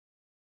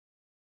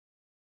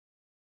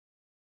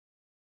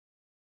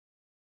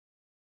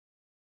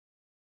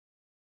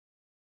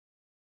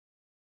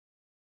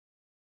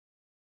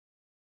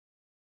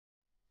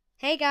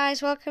Hey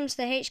guys, welcome to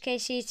the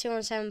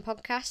HKC217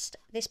 podcast.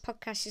 This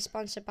podcast is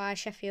sponsored by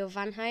Sheffield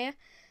Van Hire,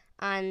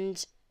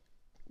 and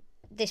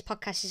this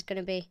podcast is going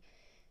to be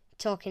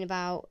talking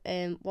about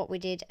what we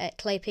did at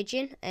Clay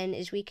Pigeon and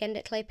his weekend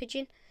at Clay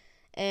Pigeon.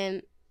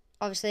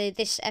 Obviously,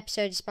 this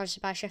episode is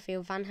sponsored by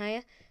Sheffield Van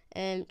Hire.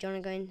 Do you want to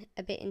go in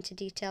a bit into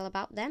detail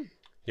about them?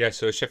 Yeah,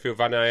 so Sheffield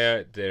Van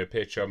Hire, they're a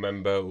Patreon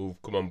member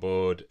who've come on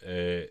board,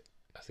 I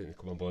think they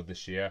come on board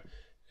this year,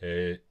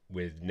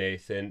 with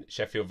Nathan.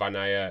 Sheffield Van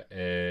Hire,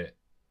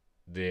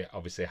 they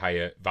obviously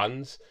hire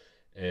vans.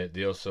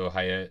 They also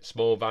hire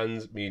small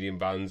vans, medium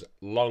vans,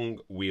 long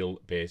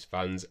wheelbase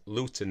vans,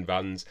 Luton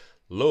vans,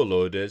 low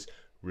loaders,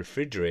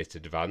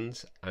 refrigerated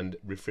vans, and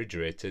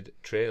refrigerated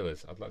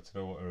trailers. I'd like to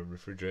know what a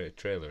refrigerated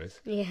trailer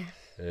is. Yeah.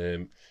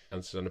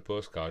 Answers on a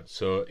postcard.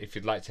 So if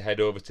you'd like to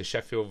head over to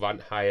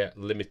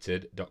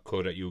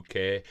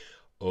sheffieldvanhirelimited.co.uk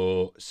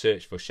or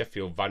search for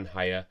Sheffield Van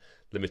Hire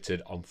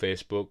Limited on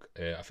Facebook.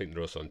 I think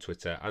they're also on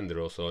Twitter and they're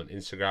also on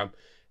Instagram.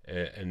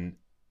 And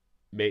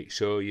make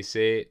sure you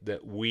say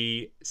that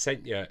we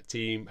sent you,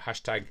 team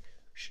hashtag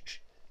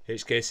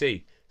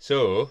HKC.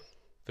 So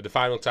for the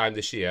final time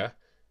this year,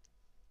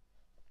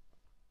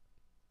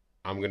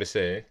 I'm going to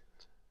say,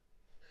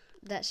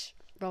 That's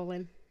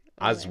rolling.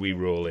 As we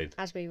roll in.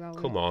 As we roll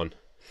in. Come on.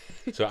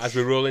 So as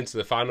we roll into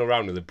the final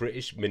round of the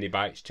British Mini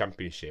Bikes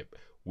Championship,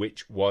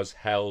 which was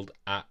held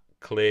at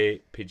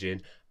Clay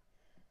Pigeon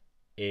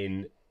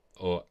in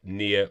or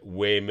near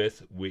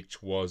Weymouth,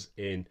 which was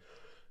in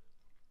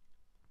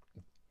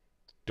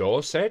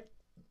Dorset.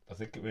 I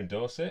think it was in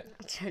Dorset.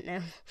 I don't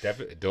know.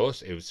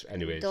 Dorset. It was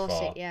anyway. Dorset,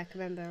 far. yeah, I can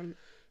remember.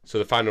 So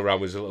the final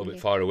round was a little bit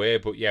far away,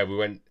 but yeah, we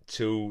went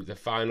to the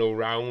final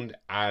round,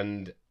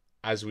 and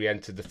as we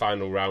entered the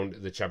final round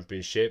of the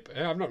championship,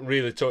 I've not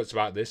really talked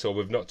about this, or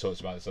we've not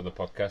talked about this on the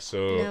podcast,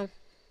 so No.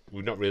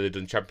 we've not really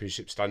done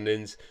championship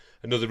standings.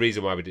 Another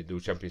reason why we didn't do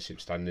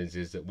championship standings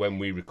is that when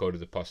we recorded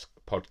the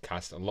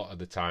podcast, a lot of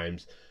the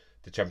times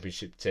the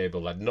championship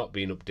table had not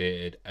been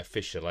updated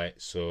officially,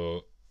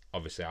 so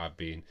obviously I've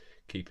been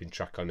keeping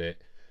track on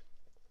it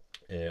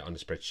on a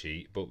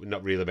spreadsheet, but we've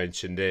not really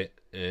mentioned it.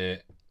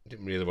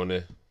 Didn't really want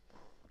to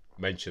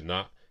mention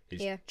that.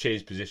 It's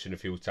changed position a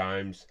few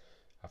times.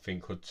 I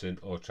think Hudson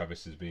or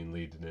Travis has been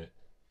leading it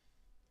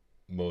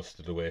most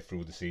of the way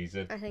through the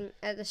season. I think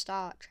at the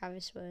start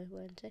Travis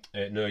weren't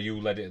he? No,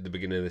 you led it at the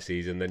beginning of the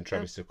season, then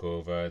Travis took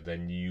over,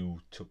 then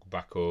you took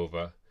back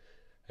over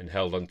and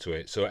held on to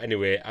it. So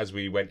anyway, as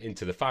we went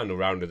into the final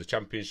round of the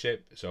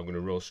championship, so I'm going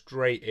to roll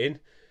straight in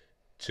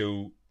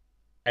to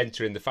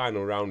entering the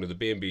final round of the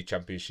B&B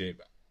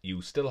Championship.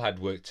 You still had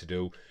work to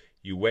do.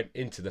 You went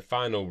into the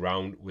final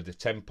round with a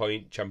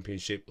 10-point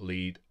championship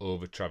lead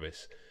over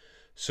Travis.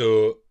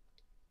 So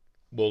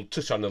we'll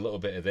touch on a little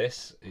bit of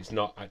this. It's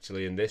not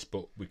actually in this,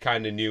 but we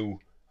kind of knew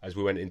as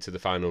we went into the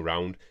final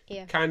round,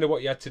 kind of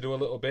what you had to do a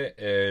little bit.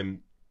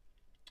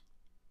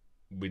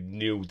 We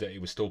knew that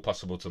it was still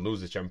possible to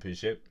lose the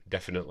championship,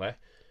 definitely,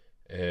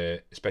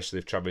 especially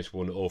if Travis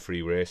won all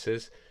three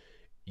races.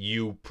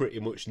 You pretty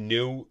much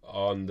knew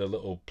on the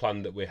little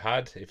plan that we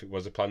had, if it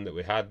was a plan that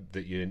we had,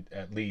 that you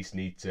at least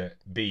need to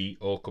be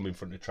or come in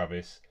front of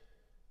Travis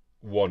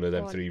one of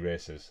them three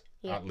races,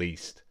 at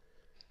least.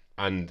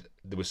 And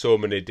there were so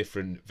many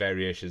different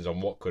variations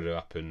on what could have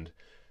happened.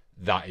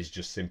 That is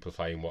just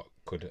simplifying what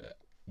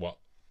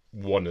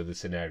one of the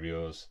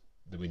scenarios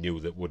that we knew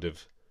that would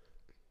have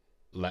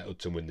let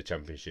Hudson win the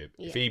championship.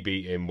 If he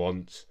beat him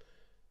once,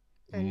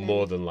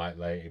 more than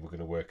likely it were going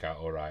to work out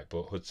all right.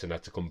 But Hudson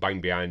had to come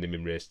bang behind him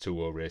in race 2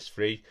 or race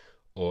 3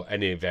 or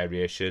any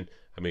variation.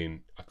 I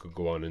mean, I could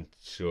go on and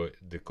show it.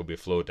 There could be a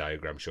flow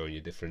diagram showing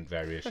you different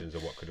variations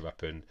of what could have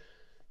happened.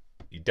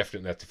 You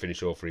definitely had to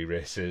finish all 3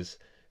 races.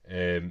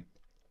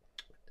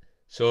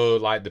 So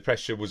like the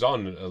pressure was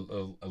on a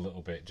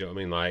little bit. Do you know what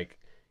I mean? Like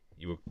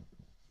you were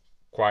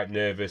quite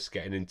nervous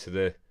getting into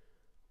the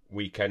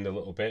weekend a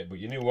little bit, but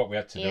you knew what we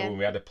had to do and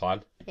we had a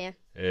plan.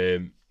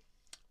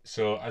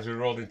 So as we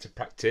rolled into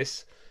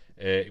practice,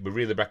 it were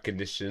really bad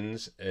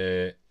conditions,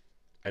 and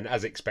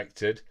as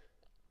expected,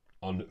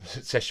 on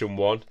session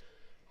 1,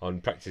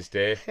 on practice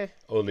day,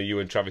 only you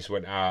and Travis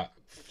went out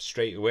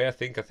straight away. I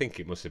think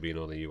it must have been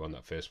only you on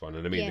that first one,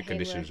 and I mean the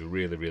conditions were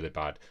really, really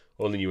bad.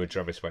 Only you and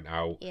Travis went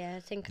out. Yeah, I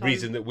think the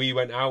reason that we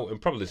went out,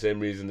 and probably the same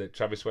reason that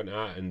Travis went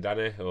out and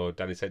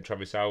Danny sent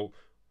Travis out,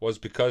 was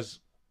because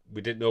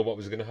we didn't know what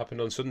was going to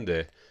happen on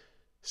Sunday.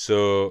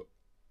 So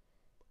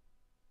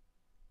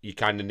you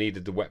kind of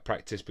needed the wet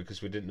practice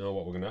because we didn't know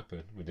what was going to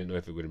happen. We didn't know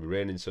if it was going to be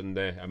raining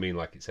Sunday. I mean,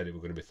 like it said, it were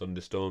going to be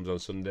thunderstorms on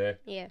Sunday.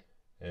 Yeah.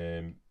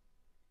 The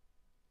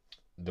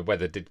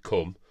weather did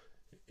come.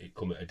 It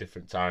come at a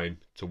different time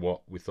to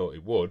what we thought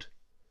it would,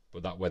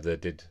 but that weather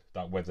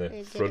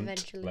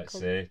front, let's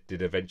say,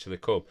 did eventually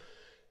come.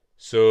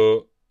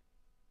 So,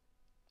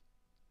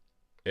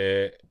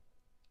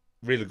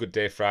 really good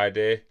day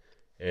Friday.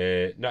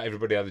 Not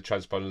everybody had the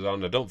transponders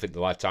on. I don't think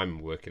the live timing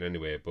were working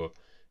anyway, but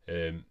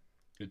it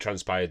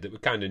transpired that we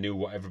kind of knew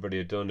what everybody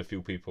had done. A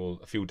few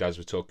dads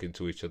were talking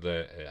to each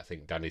other. I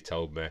think Danny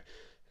told me.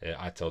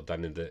 I told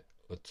Danny that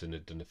Hudson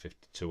had done a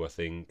 52, I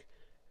think.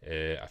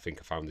 I think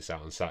I found this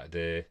out on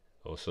Saturday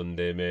or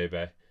Sunday maybe.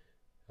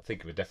 I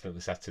think it was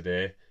definitely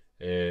Saturday.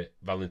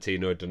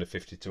 Valentino had done a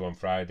 52 on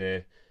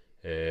Friday.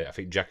 I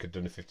think Jack had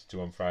done a 52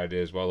 on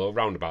Friday as well, or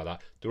round about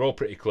that. They're all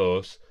pretty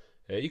close.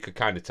 You could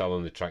kind of tell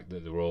on the track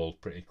that they were all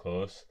pretty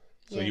close.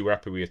 So you were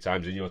happy with your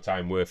times, and your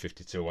time were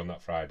 52 on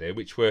that Friday,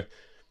 which were,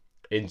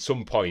 in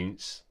some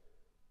points,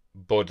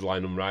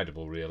 borderline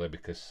unrideable, really,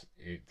 because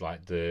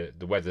the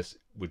weather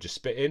was just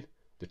spitting.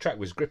 The track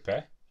was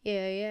grippy.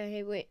 Yeah,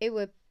 it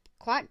were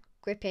quite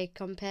grippy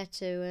compared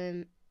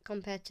to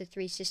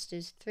Three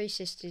Sisters. Three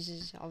Sisters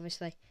is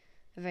obviously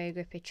a very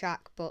grippy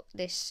track, but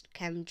this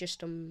came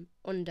just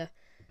under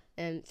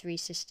Three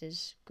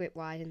Sisters grip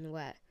wise in the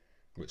wet.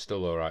 But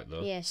still all right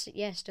though. Yes,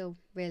 yeah, still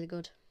really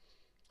good.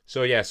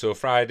 So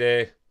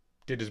Friday,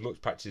 did as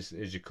much practice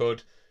as you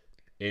could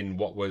in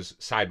what was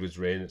sideways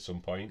rain at some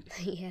point.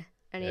 Yeah,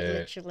 and it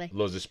literally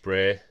loads of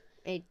spray.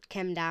 It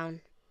came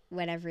down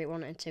whenever it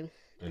wanted to.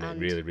 And it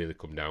really, really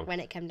come down. When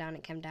it came down,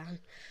 it came down.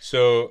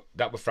 So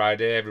that was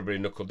Friday. Everybody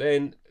knuckled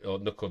in or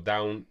knuckled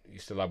down. You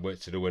still had work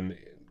to do, and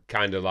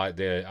kind of like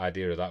the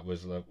idea of that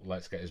was,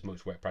 let's get as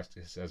much wet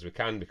practice as we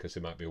can because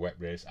there might be a wet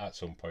race at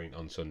some point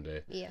on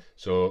Sunday. Yeah.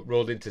 So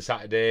rolled into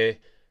Saturday,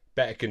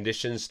 better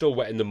conditions, still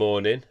wet in the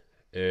morning,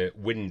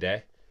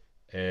 windy,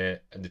 and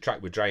the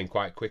track was drying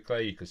quite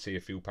quickly. You could see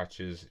a few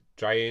patches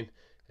drying.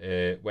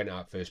 Went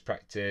out first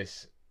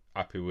practice,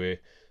 happy with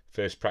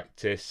first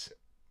practice.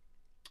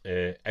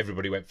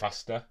 Everybody went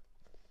faster.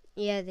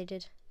 Yeah, they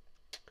did.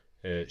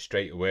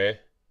 Straight away.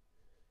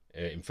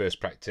 In first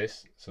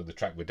practice, so the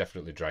track were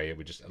definitely drier,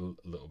 with just a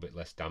little bit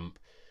less damp.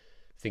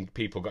 I think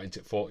people got into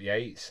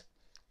 48s.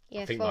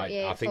 Yeah,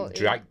 I think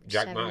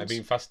Jack might have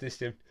been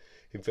fastest in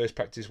first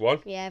practice one.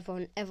 Yeah,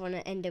 everyone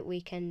at end at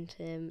weekend.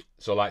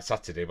 So like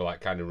Saturday, we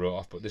kind of wrote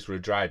off, but this were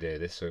a dry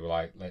day. So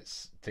we're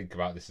let's think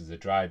about this as a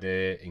dry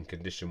day in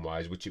condition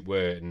wise, which it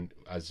were, and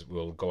as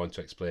we'll go on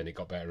to explain, it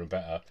got better and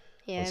better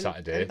on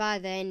Saturday. And by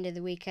the end of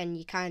the weekend,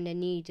 you kind of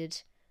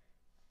needed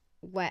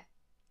wet.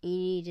 You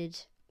needed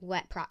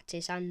wet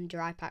practice and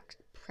dry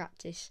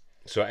practice.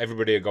 So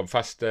everybody had gone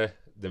faster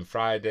than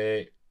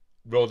Friday.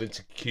 Rolled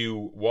into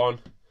Q1.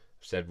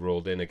 Said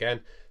rolled in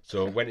again.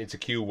 So went into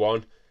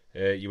Q1.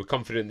 You were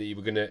confident that you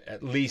were going to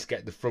at least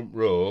get the front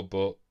row,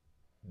 but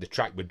the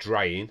track were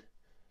drying.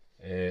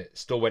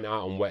 Still went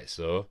out on wets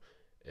though.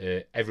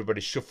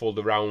 Everybody shuffled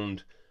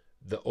around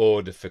the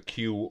order for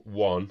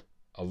Q1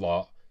 a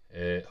lot.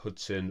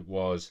 Hudson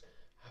was,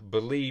 I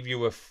believe you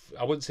were,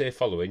 I wouldn't say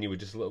following, you were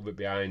just a little bit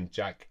behind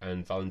Jack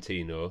and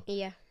Valentino.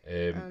 Yeah.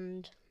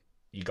 And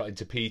you got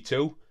into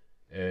P2.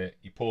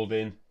 You pulled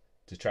in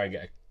to try and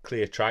get a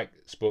clear track.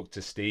 Spoke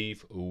to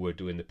Steve, who were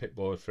doing the pit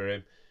board for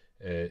him.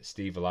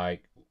 Steve were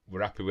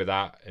we're happy with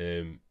that.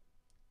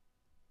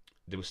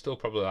 There was still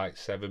probably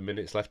 7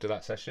 minutes left of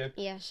that session.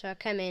 Yeah, so I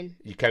came in.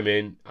 You came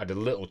in, had a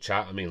little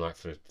chat,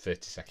 for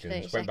 30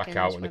 seconds. Went back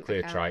out on a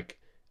clear track.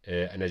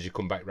 And as you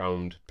come back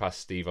round past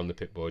Steve on the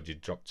pit board, you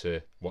dropped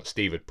to what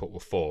Steve had put were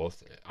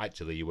fourth.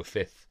 Actually, you were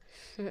fifth.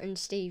 And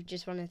Steve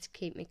just wanted to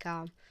keep me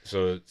calm.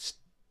 So,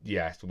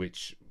 yeah,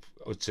 which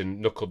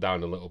Hudson knuckled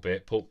down a little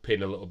bit, pulled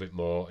pin a little bit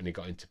more, and he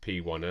got into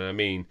P1.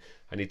 And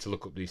I need to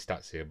look up these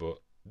stats here, but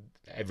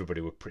everybody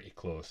were pretty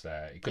close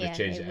there. It could have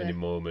changed at any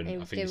moment.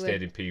 I think he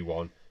stayed in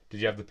P1. Did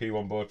you have the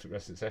P1 board for the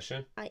rest of the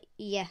session?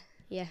 Yeah,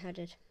 I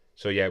did.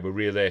 So, yeah, we're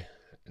really,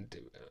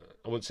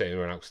 I wouldn't say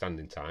we're an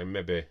outstanding time,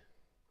 maybe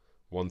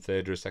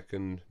 1/3 of a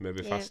second,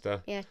 maybe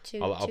faster. Yeah,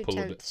 I'll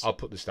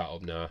put the stat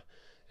up now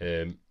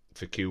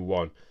for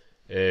Q1.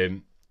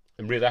 I'm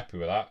really happy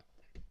with that.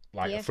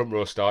 A front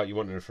row start, you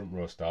wanted a front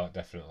row start,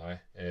 definitely.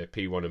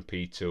 P1 and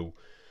P2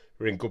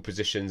 we're in good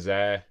positions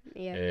there.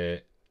 Yeah.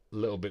 A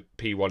little bit,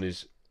 P1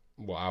 is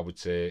what I would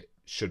say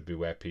should be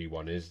where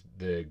P1 is.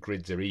 The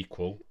grids are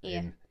equal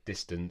in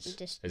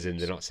distance, as in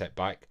they're not set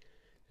back.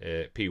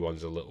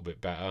 P1's a little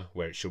bit better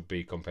where it should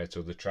be compared to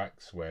other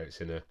tracks where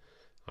it's in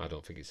I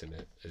don't think it's in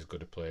as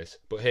good a place.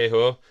 But hey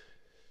ho,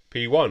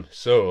 P1.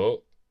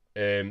 So,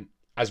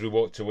 as we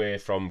walked away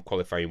from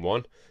qualifying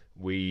one,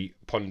 we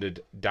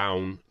pondered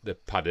down the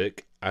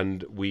paddock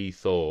and we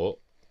thought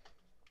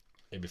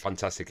it'd be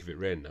fantastic if it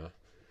rained now.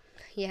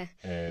 Yeah.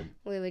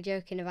 We were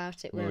joking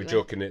about it, we were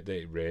joking that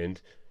it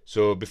rained.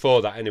 So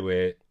before that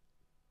anyway,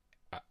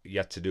 you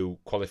had to do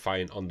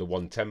qualifying on the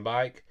 110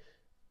 bike.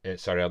 In the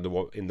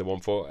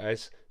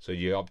 140s. So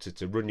you opted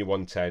to run your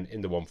 110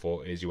 in the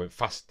 140s. You went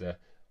faster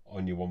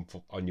on your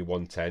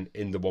 110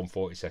 in the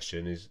 140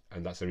 session,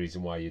 and that's the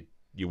reason why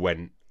you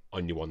went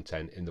on your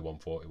 110 in the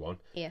 141.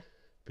 Yeah.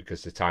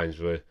 Because the times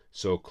were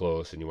so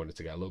close and you wanted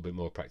to get a little bit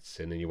more practice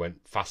in, and you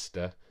went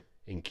faster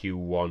in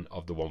Q1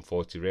 of the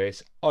 140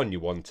 race on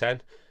your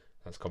 110.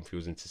 That's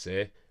confusing to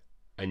say.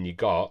 And you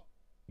got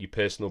your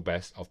personal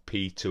best of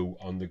P2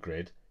 on the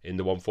grid in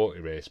the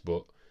 140 race,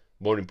 but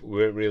we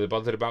weren't really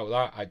bothered about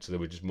that. Actually,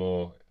 we're just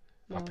more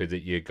happy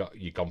that you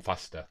gone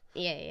faster.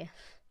 Yeah.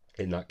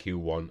 In that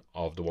Q1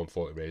 of the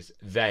 140 race.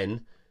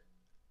 Then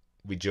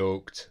we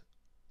joked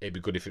it'd be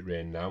good if it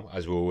rained now,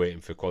 as we were waiting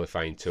for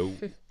qualifying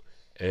 2.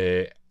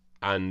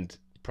 And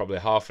probably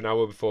half an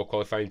hour before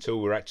qualifying 2,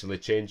 we were actually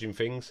changing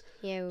things.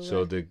 Yeah,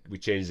 we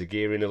changed the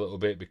gearing a little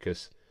bit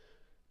because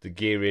the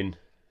gearing,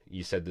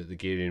 you said that the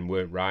gearing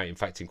weren't right. In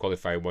fact, in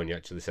qualifying 1, you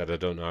actually said, I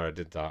don't know how I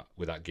did that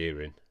with that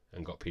gearing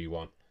and got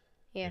P1.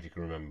 Yeah. If you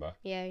can remember.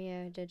 Yeah,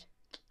 I did.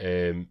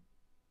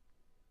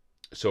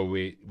 So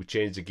we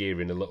changed the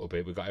gearing a little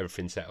bit. We got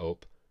everything set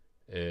up.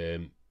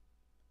 The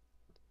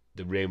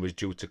rain was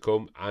due to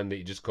come, and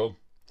it just come.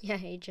 Yeah,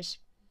 it just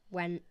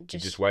went. It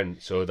just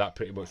went. So that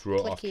pretty much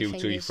wrote off Q2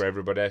 fingers. For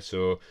everybody.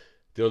 So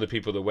the only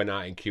people that went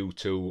out in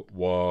Q2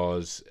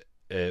 was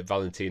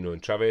Valentino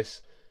and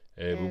Travis.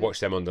 We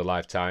watched them on the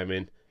live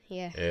timing.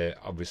 Yeah.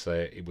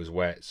 Obviously, it was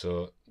wet,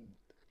 so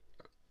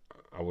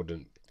I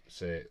wouldn't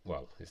say,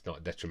 well, it's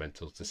not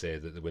detrimental to say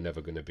that they were never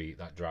going to beat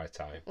that dry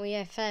time. Well,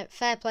 yeah,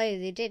 fair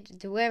play.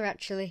 They were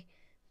actually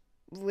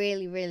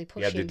really, really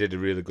pushing. Yeah, they did a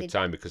really good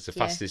time because the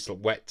fastest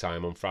wet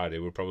time on Friday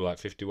were probably like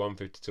 51,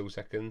 52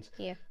 seconds.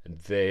 Yeah. And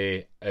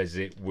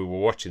we were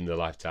watching the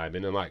live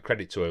timing, and like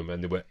credit to them,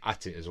 and they were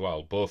at it as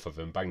well. Both of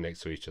them bang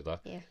next to each other.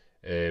 Yeah.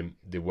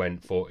 They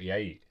went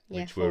 48,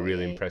 which we're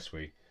really impressed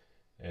with.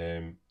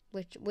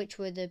 Which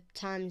were the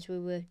times we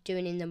were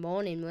doing in the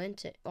morning,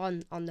 weren't it?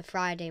 On the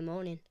Friday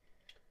morning.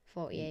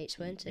 48s,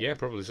 weren't it? Yeah,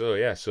 probably so.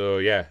 Yeah, so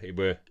yeah, it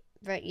were.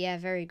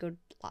 Very good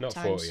lap not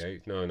times.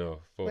 48. No,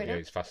 48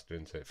 is faster,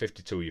 isn't it?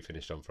 52 you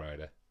finished on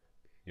Friday.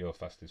 Your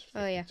fastest 52.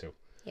 Oh yeah.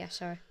 Yeah,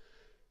 sorry.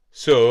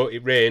 So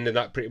it rained, and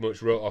that pretty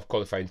much wrote off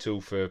qualifying 2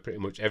 for pretty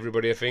much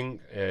everybody, I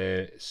think.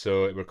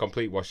 So it were a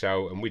complete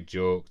washout, and we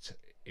joked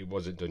it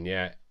wasn't done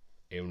yet.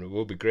 It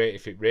would be great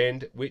if it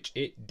rained, which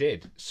it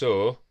did.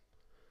 So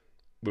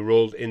we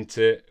rolled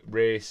into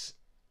race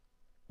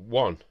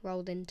 1.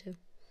 Rolled into.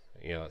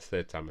 Yeah, that's the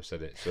third time I've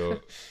said it.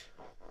 So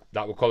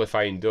that were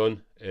qualifying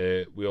done.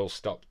 We all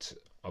stopped.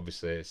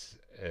 Obviously,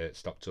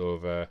 stopped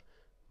over.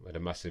 We had a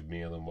massive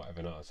meal and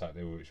whatever not on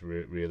Saturday, which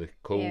was really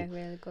cool. Yeah,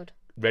 really good.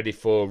 Ready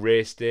for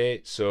race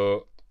day.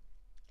 So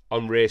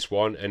on race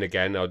 1, and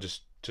again, I'll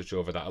just touch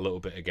over that a little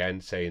bit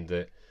again, saying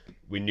that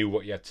we knew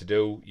what you had to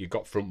do. You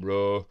got front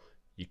row.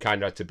 You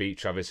kind of had to beat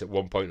Travis at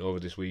one point over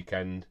this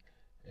weekend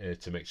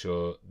to make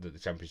sure that the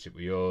championship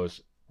was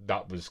yours.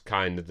 That was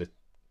kind of the,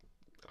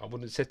 I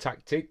wouldn't say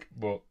tactic,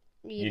 but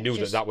you knew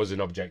that was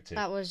an objective.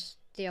 That was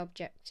the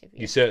objective.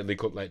 Yeah. You certainly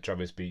couldn't let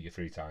Travis beat you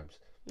 3 times.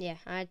 Yeah,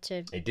 I had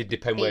to. It did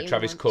depend where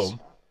Travis come.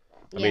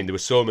 I mean, there were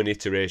so many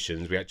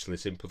iterations. We actually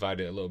simplified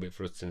it a little bit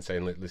for us and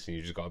saying, listen,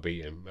 you just got to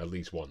beat him at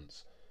least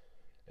once,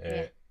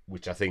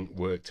 which I think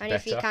worked better.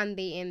 And if you can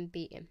beat him,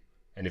 beat him.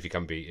 And if you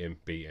can beat him,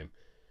 beat him.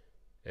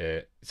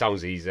 It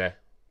sounds easy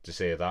to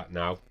say that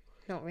now.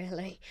 Not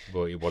really.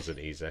 But it wasn't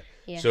easy.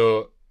 Yeah.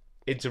 So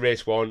into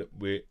race 1,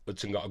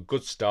 Hudson got a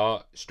good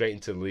start, straight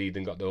into the lead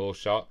and got the whole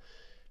shot.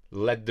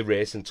 Led the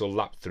race until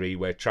lap 3,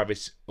 where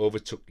Travis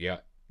overtook you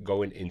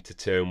going into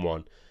turn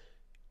 1.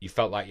 You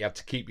felt like you had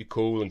to keep your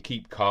cool and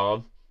keep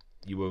calm.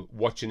 You were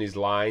watching his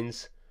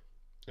lines.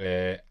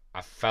 I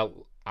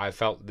felt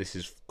this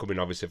is coming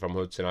obviously from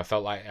Hudson. I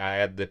felt like I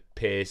had the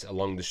pace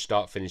along the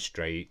start-finish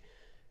straight,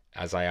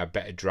 as I had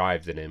better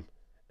drive than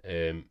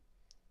him.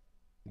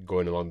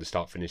 Going along the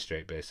start-finish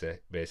straight,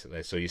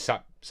 basically. So you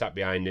sat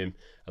behind him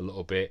a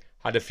little bit,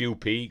 had a few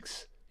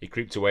peaks. He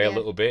creeped away a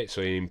little bit,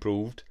 so he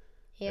improved.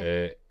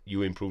 Yeah.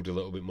 You improved a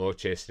little bit more,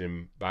 chasing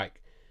him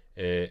back.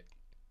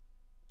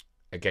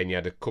 Again, you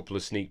had a couple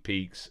of sneak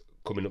peeks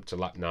coming up to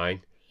lap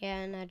 9. Yeah,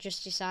 and I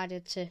just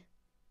decided to.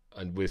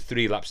 And with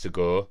 3 laps to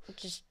go,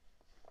 just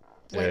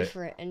went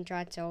for it and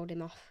tried to hold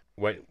him off.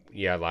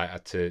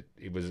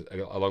 It was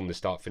along the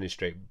start-finish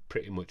straight,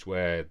 pretty much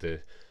where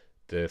the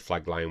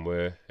flag line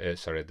were.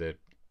 The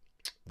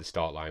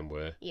start line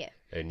were. Yeah.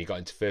 And you got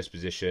into first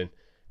position,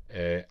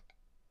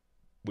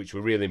 which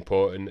were really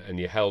important, and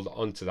you held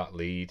onto that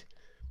lead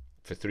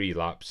for 3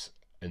 laps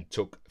and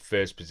took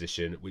first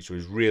position, which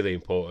was really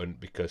important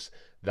because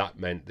that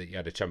meant that you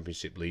had a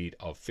championship lead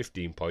of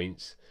 15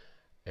 points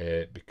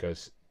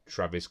because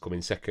Travis come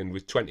in second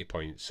with 20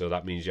 points. So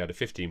that means you had a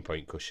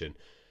 15-point cushion.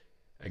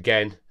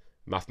 Again,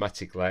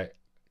 mathematically,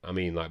 I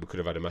mean, like, we could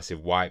have had a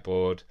massive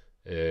whiteboard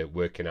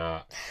working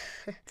out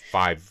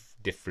 5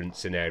 different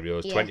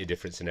scenarios, 20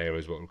 different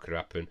scenarios, what could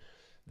happen.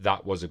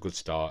 That was a good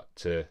start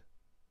to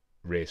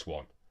race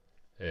 1.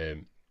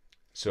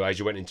 So as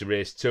you went into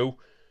race 2,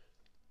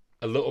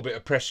 a little bit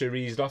of pressure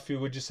eased off you,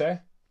 would you say?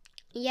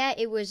 Yeah,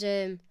 it was.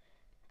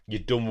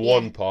 You'd done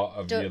one part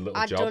of your little job.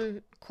 I'd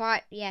done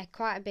quite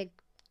a big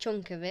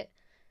chunk of it,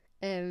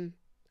 and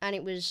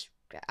it was.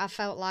 I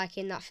felt like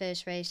in that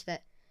first race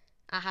that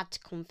I had to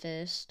come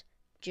first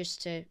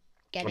just to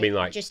get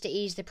just to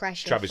ease the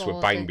pressure. Travis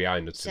were bang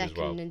behind us as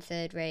well. Second and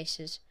third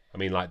races. I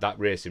mean, like, that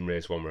race in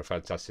race 1 were a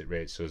fantastic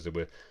race. So there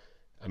were,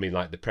 I mean,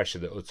 like, the pressure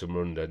that Hudson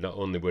were under, not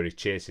only were he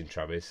chasing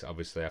Travis,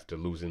 obviously after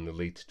losing the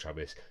lead to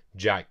Travis,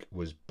 Jack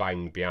was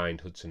bang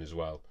behind Hudson as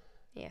well.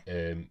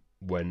 Yeah.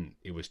 When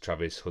it was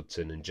Travis,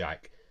 Hudson and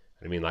Jack.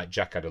 I mean, like,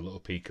 Jack had a little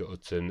peek at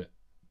Hudson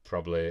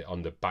probably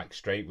on the back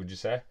straight, would you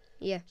say?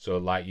 Yeah. So,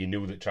 like, you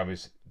knew that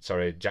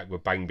Jack were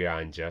bang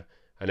behind you.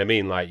 And I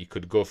mean, like, you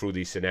could go through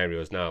these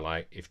scenarios now,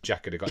 like, if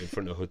Jack had got in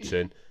front of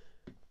Hudson,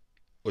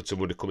 Hudson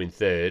would have come in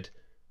third,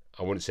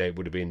 I wouldn't say it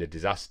would have been a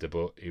disaster,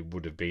 but it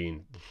would have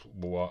been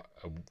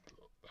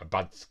a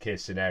bad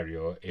case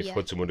scenario if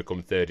Hudson would have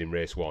come third in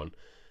race 1,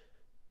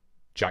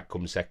 Jack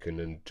come second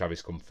and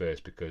Travis come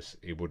first, because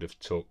he would have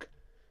took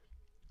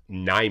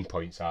 9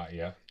 points out of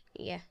you.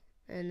 Yeah,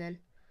 and then...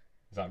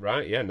 Is that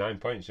right? Yeah, 9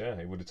 points, yeah.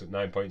 He would have took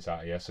 9 points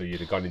out of you, so you'd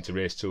have gone into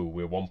race 2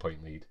 with a 1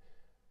 point lead.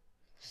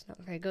 It's not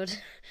very good.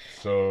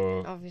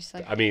 So,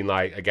 obviously. I mean,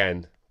 like,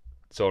 again,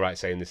 it's all right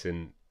saying this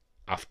in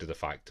after the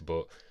fact,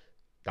 but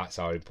that's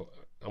our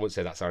I wouldn't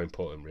say that's our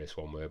important race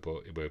 1 way,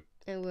 but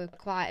it were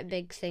quite a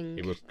big thing.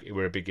 It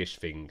were a biggish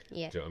thing.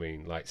 Yeah. Do you know what I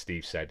mean? Like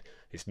Steve said,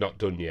 it's not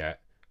done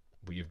yet,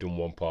 but you've done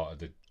one part of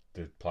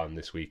the plan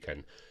this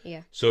weekend.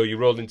 Yeah. So you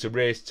rolled into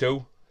race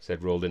 2.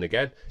 Said rolled in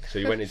again. So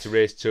you went into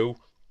race 2,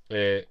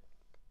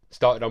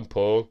 started on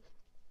pole,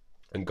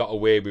 and got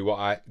away with what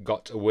I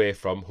got away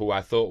from, who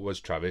I thought was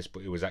Travis,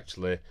 but it was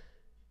actually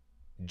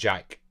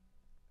Jack.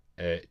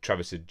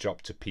 Travis had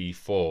dropped to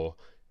P4.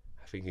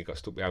 I think he got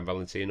stuck behind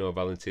Valentino.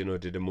 Valentino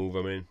did a move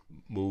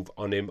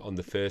on him on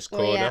the first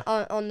corner.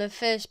 Yeah, on the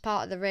first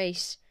part of the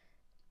race,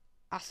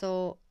 I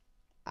thought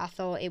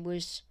it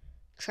was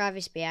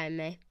Travis behind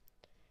me.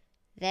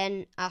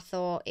 Then I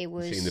thought it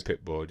was... Seen the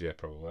pit board, yeah,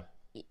 probably.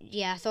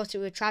 Yeah, I thought it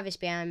was Travis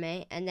behind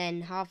me, and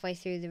then halfway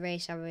through the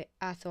race,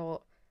 I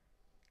thought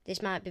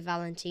this might be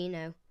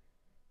Valentino,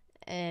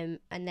 and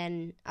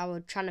then I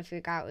was trying to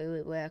figure out who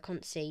it were. I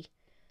couldn't see,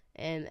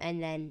 and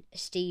then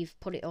Steve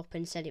put it up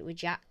and said it was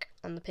Jack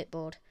on the pit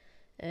board,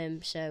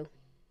 so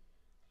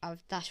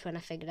that's when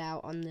I figured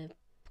out on the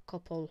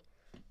couple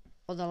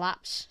other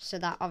laps. So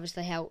that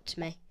obviously helped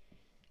me.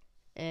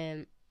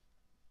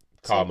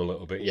 Calm a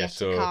little bit, yeah.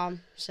 So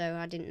calm. So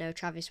I didn't know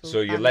Travis was.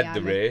 So you led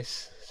the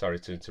race. Sorry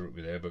to interrupt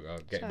you there, but I'll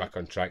get back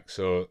on track.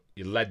 So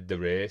you led the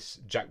race.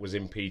 Jack was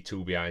in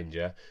P2 behind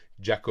you.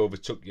 Jack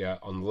overtook you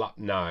on lap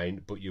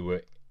 9, but you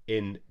were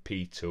in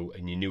P2,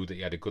 and you knew that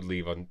you had a good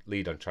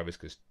lead on Travis,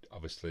 because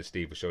obviously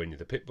Steve was showing you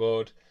the pit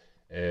board.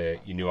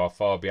 You knew how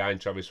far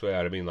behind Travis were.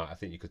 I mean, like, I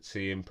think you could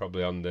see him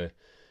probably on the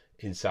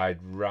inside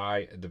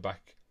right at the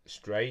back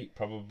straight,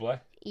 probably.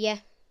 Yeah.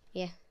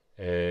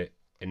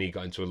 And he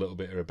got into a little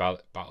bit of a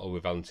battle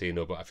with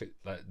Valentino, but I think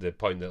like, the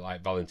point that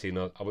like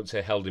Valentino, I wouldn't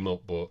say held him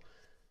up, but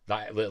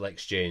that little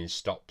exchange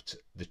stopped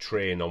the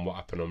train on what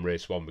happened on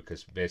race 1,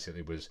 because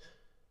basically it was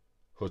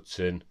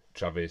Hudson,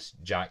 Travis,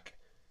 Jack,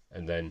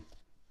 and then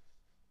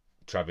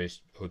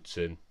Travis,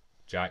 Hudson,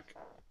 Jack.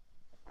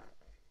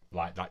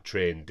 Like, that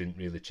train didn't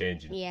really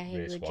change in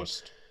race 1.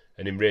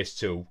 And in race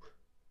 2,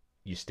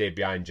 you stayed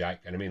behind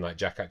Jack, and I mean, like,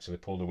 Jack actually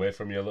pulled away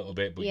from you a little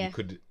bit, but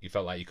you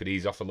felt like you could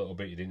ease off a little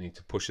bit. You didn't need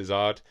to push as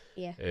hard,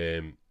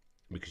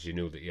 because you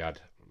knew that you had,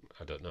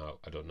 I don't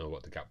know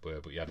what the gap were,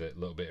 but you had a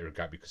little bit of a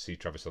gap. You could see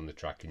Travis on the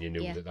track, and you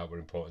knew that were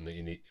important. That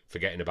you need,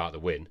 forgetting about the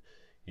win,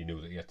 you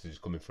knew that you had to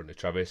just come in front of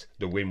Travis.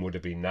 The win would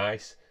have been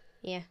nice.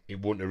 Yeah,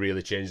 it wouldn't have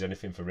really changed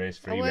anything for race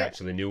 3. We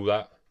actually knew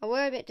that. I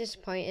were a bit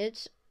disappointed.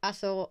 I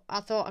thought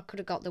I could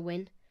have got the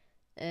win,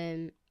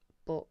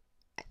 but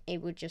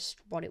it was just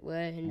what it were.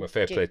 And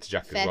fair play to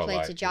Jack as well. Fair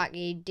play to Jack.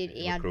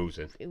 He had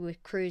cruising. He was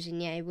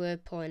cruising. Yeah, he were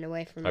pulling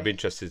away from. I'd be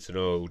interested to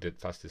know who did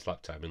fastest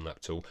lap time in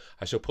lap 2.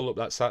 I shall pull up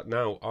that stat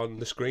now on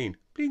the screen.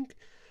 Blink.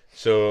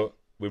 So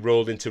we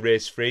rolled into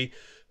race 3.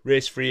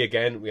 Race 3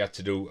 again. We had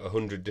to do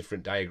 100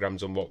 different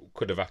diagrams on what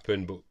could have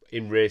happened, but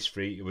in race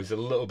 3 it was a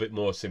little bit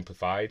more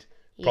simplified.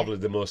 Probably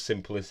the most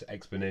simplest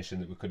explanation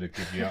that we could have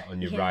given you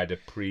on your rider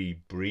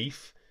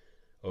pre-brief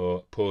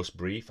or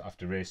post-brief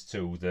after race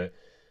 2, that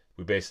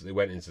we basically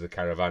went into the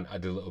caravan,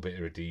 had a little bit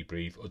of a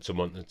debrief. Hudson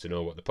wanted to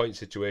know what the point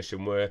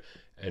situation were,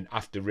 and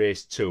after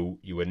race 2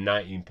 you were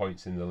 19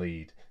 points in the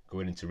lead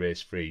going into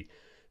race 3.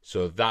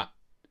 So that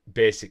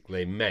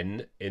basically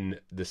meant, in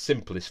the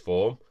simplest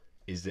form,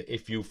 is that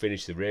if you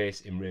finished the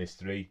race in race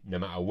 3, no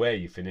matter where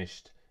you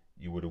finished,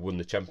 you would have won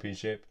the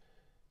championship.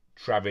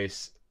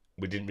 Travis,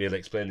 we didn't really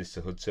explain this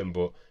to Hudson,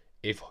 but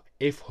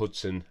if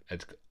Hudson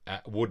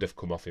would have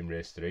come off in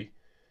race 3,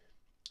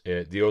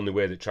 the only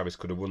way that Travis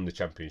could have won the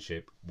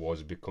championship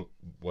was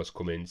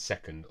coming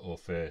second or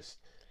first.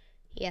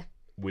 Yeah.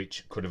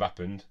 Which could have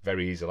happened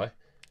very easily.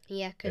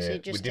 Yeah, because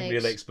it just we didn't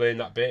really explain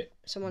that bit.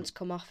 Someone's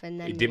come off and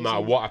then it didn't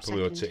matter what happened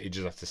with Hudson, he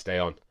just had to stay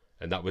on,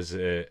 and that was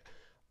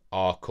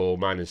our call,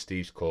 mine and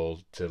Steve's call,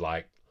 to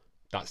like,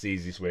 that's the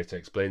easiest way to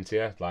explain to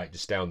you. Like,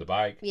 just stay on the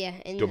bike. Yeah.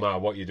 Don't matter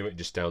what you're doing,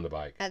 just stay on the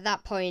bike. At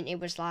that point, it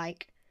was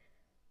like,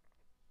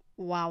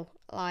 wow.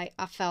 Like,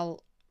 I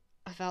felt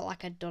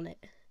like I'd done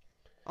it.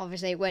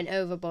 Obviously, it went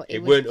over, but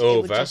it went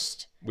over.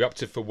 Just... We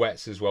opted for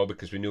wets as well,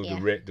 because we knew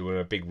there were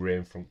a big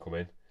rain front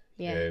coming.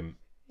 Yeah.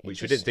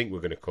 Which we didn't think were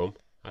going to come.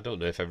 I don't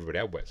know if everybody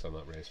had wets on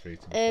that race 3,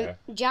 to be fair.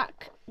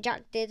 Jack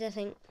did, I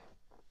think.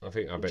 I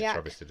bet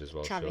Travis did as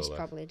well. Travis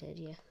probably did,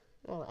 yeah.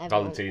 Well,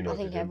 Valentino I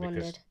think everyone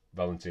because did.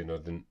 Valentino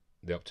didn't.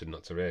 They opted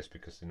not to race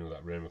because they knew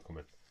that rain was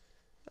coming.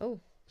 Oh.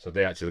 So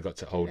they actually got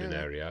to holding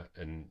area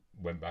and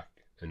went back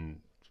and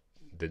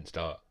didn't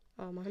start.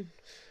 Oh man.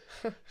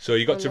 So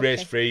you got to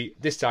race 3,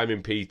 this time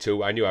in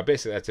P2. I knew I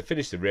basically had to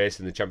finish the race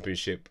and the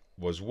championship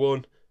was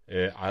won.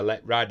 I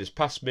let riders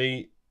pass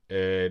me.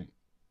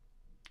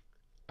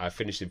 I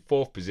finished in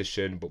 4th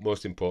position, but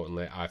most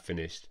importantly,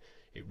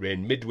 it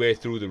rained midway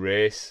through the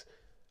race,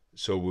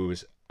 so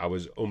I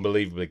was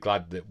unbelievably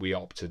glad that we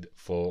opted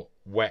for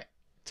wet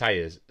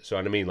tyres. So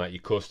what I mean, like you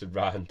coasted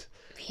round.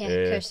 Yeah,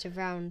 coasted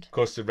round.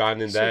 Coasted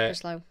round in there. Super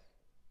slow.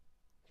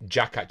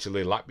 Jack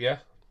actually lapped you.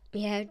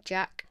 Yeah,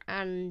 Jack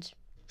and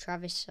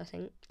Travis, I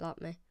think,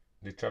 lapped me.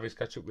 Did Travis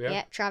catch up with you?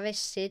 Yeah, Travis,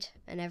 Sid,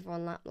 and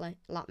everyone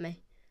lapped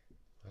me.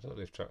 I don't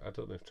know if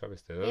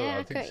Travis did. Yeah,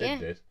 I think Sid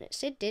did.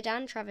 Sid did,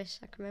 and Travis,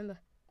 I can remember.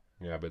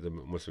 Yeah, but they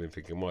must have been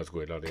thinking, what's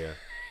going on here?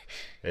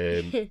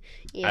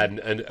 Yeah.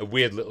 And a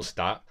weird little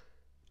stat,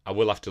 I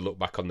will have to look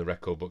back on the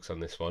record books on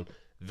this one,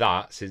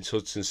 that since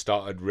Hudson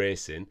started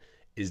racing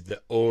is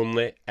the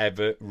only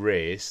ever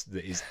race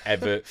that is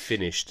ever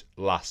finished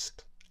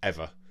last,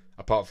 ever.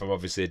 Apart from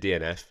obviously a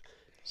DNF.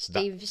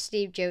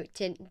 Steve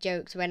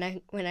joked when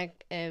I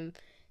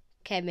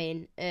came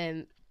in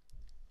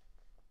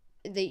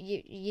that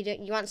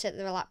you haven't set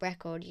the lap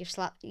record.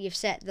 You've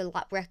set the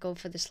lap record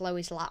for the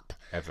slowest lap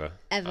ever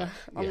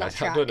on that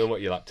track. I don't know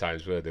what your lap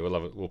times were.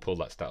 We'll pull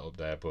that stat up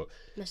there, but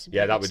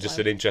yeah, that was just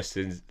an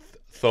interesting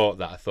thought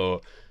that I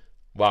thought,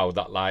 wow,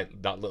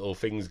 that little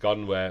thing's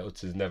gone where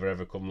Hudson's never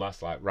ever come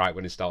last. Like right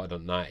when he started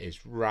on night,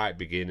 is right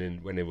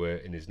beginning when they were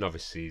in his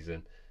novice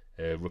season,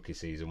 rookie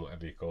season,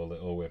 whatever you call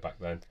it, all the way back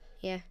then.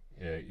 Yeah.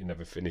 You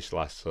never finished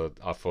last, so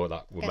I thought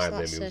that was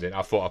mildly amusing.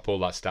 I thought I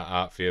pulled that stat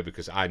out for you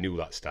because I knew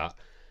that stat.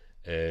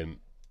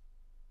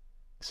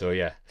 So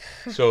yeah,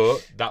 so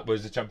that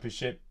was the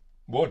championship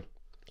won.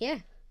 Yeah.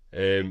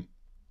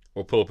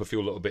 We'll pull up a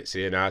few little bits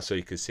here now so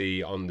you can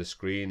see on the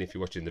screen if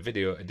you're watching the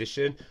video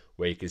edition,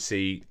 where you can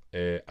see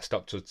I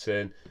stopped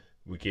Hudson.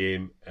 We gave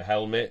him a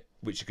helmet,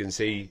 which you can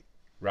see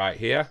right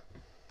here.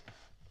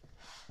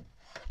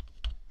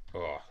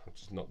 Oh, I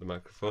just knocked the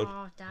microphone.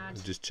 Oh, Dad. I'm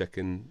just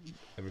checking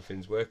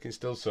everything's working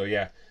still. So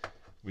yeah,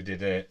 we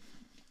did a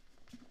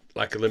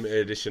limited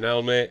edition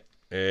helmet.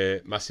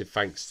 Massive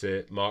thanks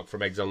to Mark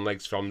from Eggs on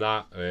Legs from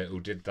that, who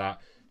did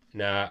that.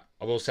 Now,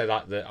 I will say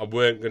that I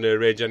weren't going to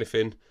arrange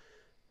anything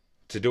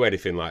to do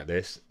anything like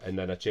this, and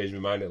then I changed my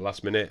mind at the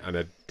last minute, and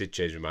I did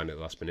change my mind at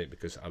the last minute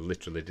because I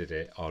literally did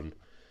it on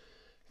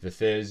the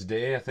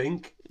Thursday, I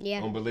think.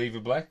 Yeah.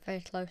 Unbelievably.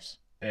 Very close.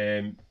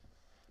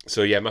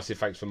 So yeah, massive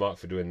thanks for Mark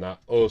for doing that.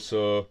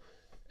 Also,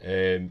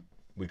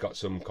 we got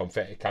some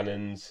confetti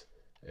cannons.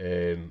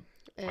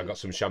 I got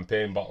some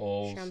champagne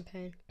bottles.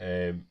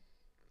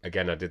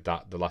 Again, I did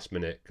that the last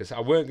minute because I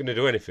weren't going to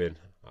do anything.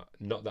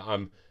 Not that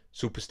I'm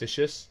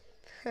superstitious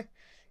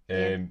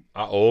at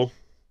all,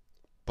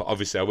 but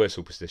obviously I were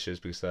superstitious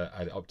because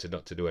I opted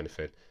not to do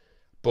anything.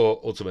 But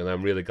ultimately,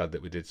 I'm really glad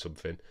that we did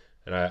something.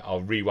 And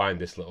I'll rewind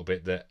this a little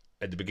bit. That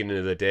at the beginning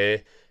of the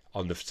day,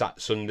 on the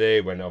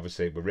Sunday, when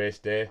obviously it was race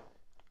day,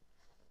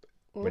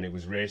 when it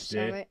was race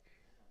day,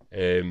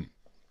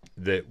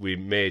 that we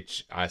made.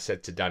 I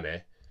said to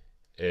Danny,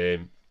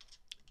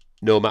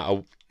 no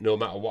matter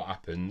what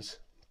happens,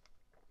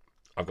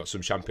 I've got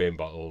some champagne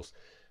bottles,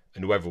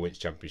 and whoever wins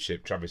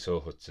championship, Travis or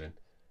Hudson,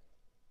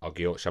 I'll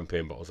give out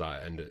champagne bottles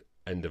at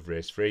end of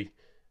race 3,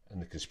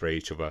 and they can spray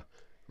each other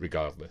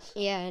regardless.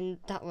 Yeah, and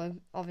that were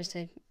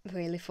obviously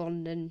really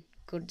fun and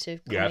good to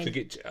come I in. think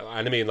it,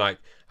 and I mean, like,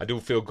 I do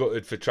feel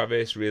gutted for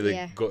Travis,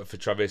 really gutted for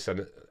Travis,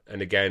 and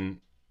again,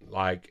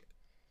 like,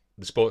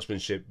 the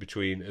sportsmanship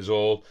between us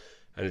all,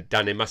 and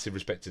Danny, massive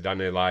respect to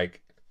Danny,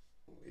 like,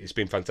 it's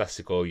been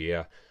fantastic all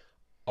year.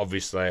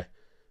 Obviously,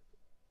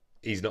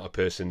 he's not a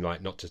person,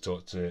 like, not to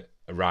talk to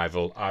a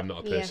rival. I'm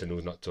not a person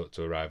who's not talked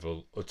to a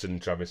rival. Hudson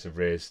and Travis have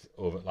raced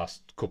over the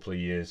last couple of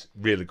years,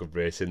 really good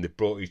racing. They've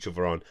brought each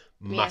other on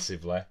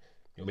massively.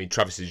 I mean,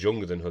 Travis is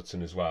younger than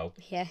Hudson as well.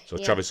 Yeah. So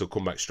Travis will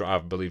come back strong. I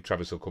believe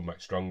Travis will come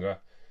back stronger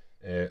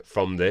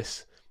from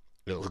this.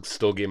 It'll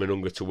still give him an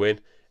hunger to win.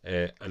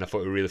 And I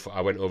thought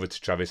I went over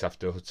to Travis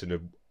after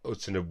Hudson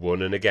had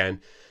won, and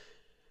again,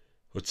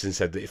 Hudson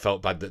said that he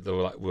felt bad that they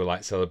were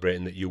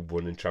celebrating that you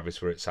won and Travis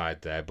were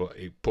outside there, but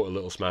he put a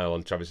little smile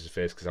on Travis's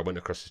face because I went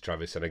across to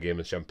Travis and I gave him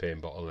a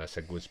champagne bottle and I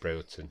said, "Go and spray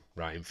Hudson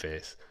right in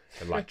face."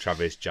 And like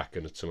Travis, Jack,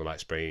 and Hudson were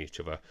like spraying each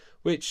other,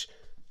 which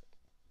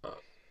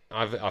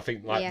I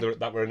think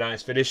that were a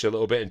nice finish a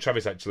little bit. And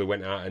Travis actually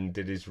went out and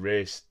did his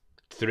race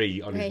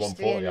 3 on his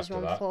 140 after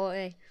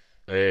 140.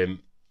 That,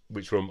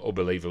 which were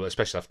unbelievable,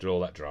 especially after all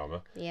that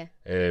drama. Yeah.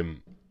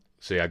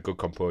 So yeah, good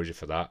composure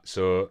for that.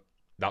 So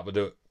that was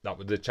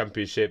the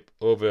championship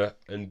over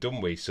and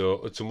done with. So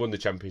Hudson won the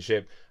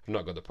championship. I've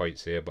not got the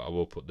points here, but I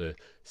will put the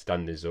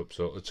standings up.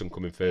 So Hudson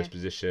come in first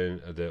position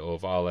at the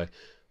Ohvale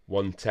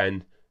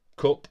 110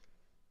 Cup.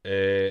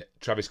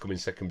 Travis come in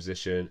second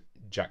position.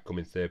 Jack come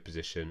in third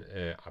position.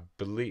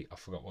 I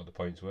forgot what the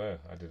points were.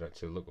 I did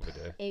actually look over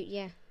there.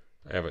 Yeah.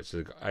 I have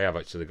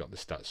actually got the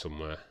stats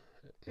somewhere.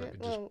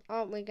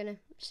 Aren't we gonna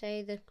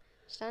say the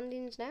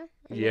standings now?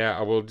 Yeah,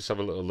 I will just have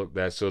a little look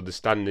there. So the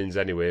standings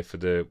anyway for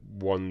the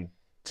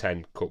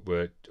 110 Cup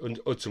were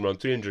Hudson were on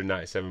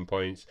 397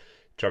 points,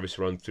 Travis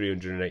were on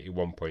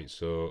 381 points.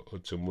 So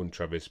Hudson won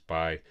Travis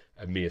by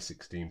a mere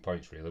 16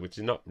 points, really, which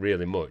is not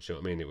really much. You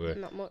know what I mean? It were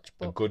not much,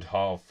 but a good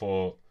half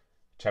for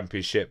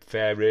Championship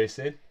fair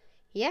racing.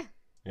 Yeah.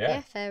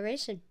 Yeah. Fair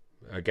racing.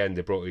 Again,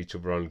 they brought each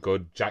other on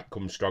good. Jack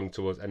comes strong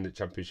towards end of the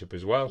championship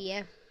as well.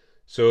 Yeah.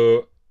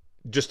 So,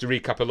 just to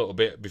recap a little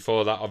bit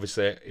before that,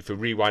 obviously, if we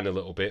rewind a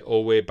little bit,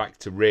 all the way back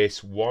to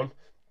race 1,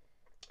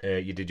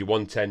 you did your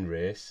 110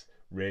 race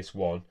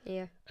 1,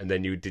 Yeah. and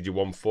then you did your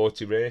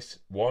 140 race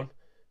 1.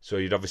 So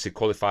you'd obviously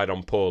qualified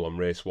on pole on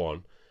race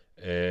 1,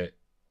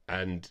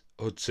 and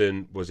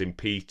Hudson was in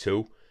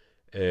P2.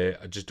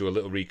 I'll just do a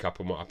little recap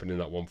on what happened in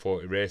that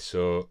 140 race.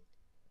 So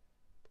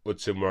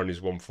Hudson were on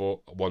his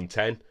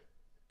 110.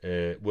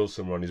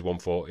 Wilson were on his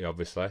 140,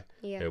 obviously.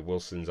 Yeah.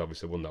 Wilson's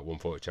obviously won that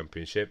 140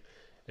 championship.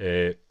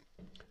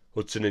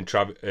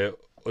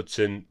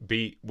 Hudson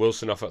beat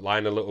Wilson off at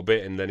line a little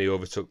bit, and then he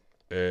overtook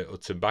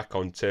Hudson back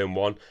on turn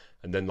 1,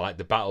 and then like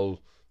the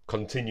battle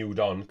continued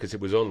on because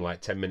it was only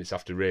like 10 minutes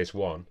after race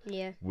 1.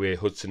 Yeah. With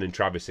Hudson and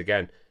Travis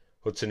again.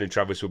 Hudson and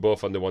Travis were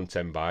both on the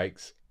 110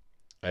 bikes,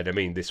 and I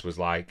mean this was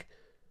like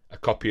a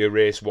copy of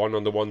race 1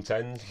 on the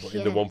 110s, but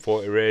in the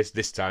 140 race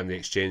this time they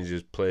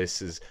exchanged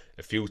places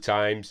a few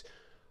times.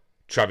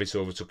 Travis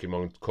overtook him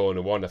on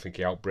corner 1. I think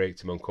he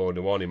outbraked him on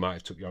corner 1. He might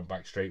have took you on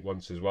back straight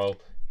once as well.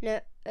 No,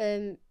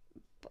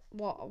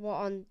 what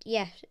on?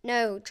 Yeah,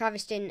 no,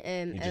 Travis didn't.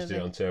 He just did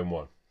it on turn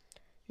 1.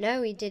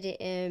 No, he did it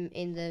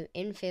in the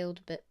infield,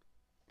 but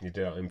you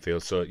did it on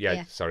infield. So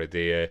yeah. Sorry,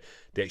 they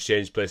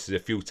exchanged places a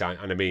few times,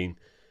 and I mean,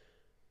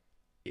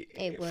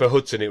 for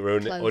Hudson it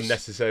was an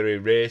unnecessary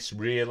race,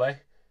 really.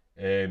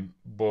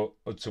 But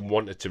Hudson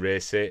wanted to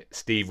race it.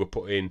 Steve were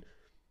putting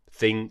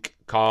think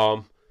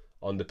calm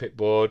on the pit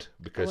board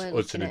because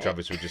Hudson and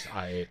Travis were just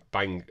at it,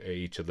 bang at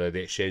each other.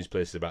 They exchanged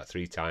places about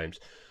 3 times.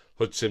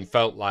 Hudson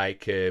felt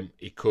like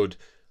he could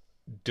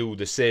do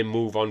the same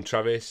move on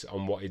Travis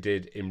on what he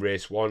did in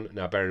race 1.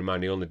 Now, bear in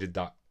mind, he only did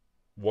that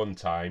 1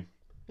 time.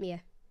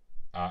 Yeah.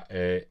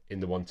 In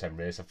the 110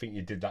 race. I think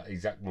you did that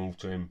exact move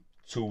to him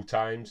 2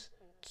 times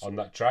on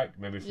that track,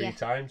 maybe 3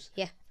 times.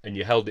 Yeah. And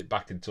you held it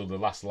back until the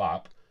last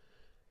lap.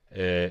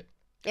 And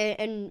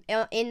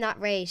in that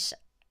race,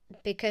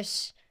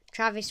 because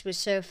Travis was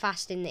so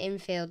fast in the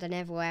infield and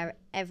everywhere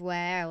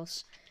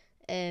else,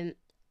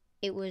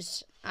 it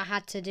was I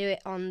had to do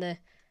it on the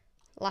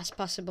last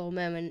possible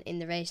moment in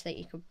the race that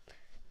you could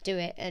do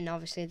it, and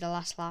obviously the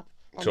last lap.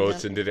 So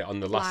Hudson did it on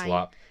the last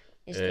lap.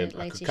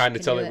 I could kind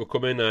of tell it would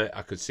come in.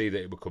 I could see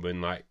that it would come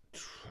in. Like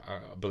I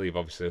believe,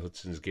 obviously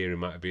Hudson's gearing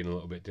might have been a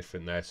little bit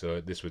different there.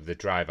 So this was the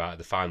drive out of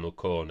the final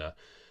corner.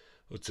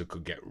 Hudson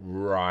could get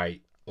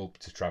right up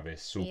to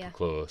Travis, super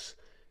close,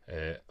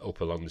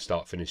 up along the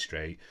start-finish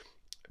straight.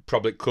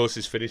 Probably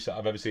closest finish that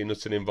I've ever seen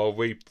Hudson involved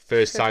with.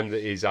 First time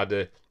that he's had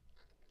a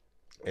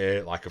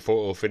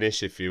photo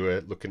finish, if you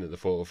were looking at the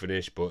photo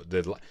finish. But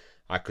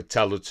I could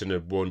tell Hudson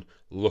had won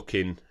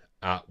looking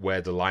at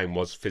where the line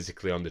was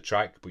physically on the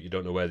track, but you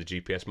don't know where the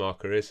GPS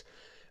marker is.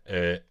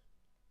 And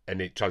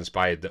it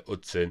transpired that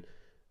Hudson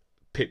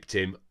pipped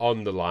him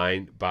on the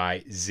line by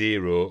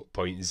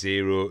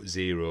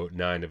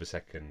 0.009 of a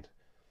second,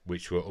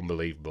 which were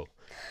unbelievable.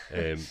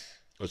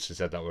 Hudson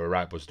said that we were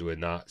right buzz doing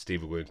that.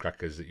 Steve were going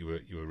crackers that you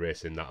were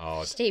racing that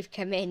hard. Steve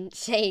came in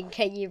saying,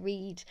 "Can you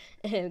read?"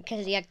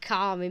 Because he had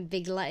calm in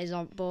big letters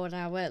on board.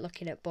 I weren't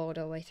looking at board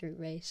all the way through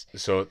race.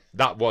 So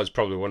that was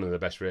probably one of the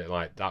best races.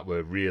 Like that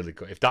were really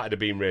good. If that had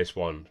been race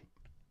 1,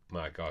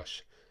 my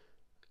gosh,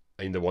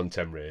 in the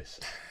 110 race,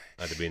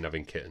 I'd have been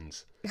having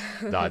kittens.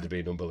 That'd have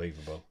been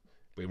unbelievable.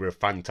 But it were a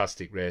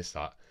fantastic race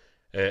that.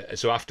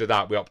 So after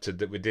that, we opted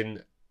that we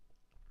didn't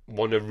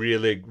want to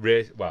really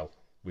race. Well,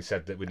 we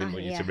said that we didn't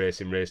want you to race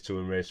in race 2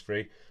 and race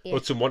 3. Yeah.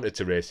 Hudson wanted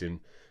to race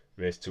in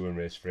race 2 and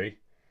race 3.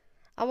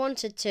 I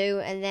wanted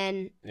to, and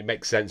then it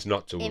makes sense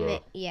not to,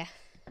 though. Yeah,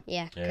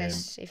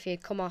 because if you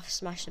come off,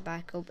 smash the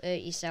bike up,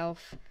 hurt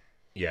yourself.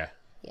 Yeah.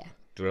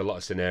 There are a lot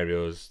of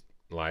scenarios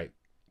like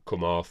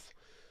come off,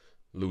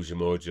 lose your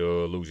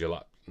mojo,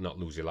 not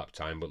lose your lap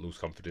time, but lose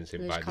confidence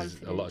in bike. There's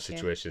a lot of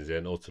situations there,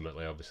 and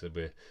ultimately, obviously,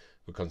 we're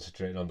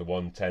concentrating on the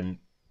 110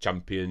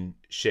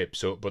 championship.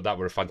 So, but that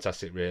were a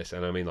fantastic race,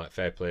 and I mean, like,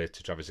 fair play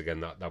to Travis again.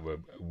 That were a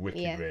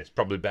wicked race,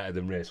 probably better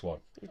than race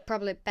 1.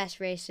 Probably best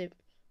race of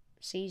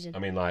season. I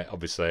mean, like,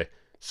 obviously,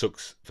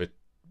 sucks for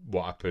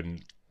what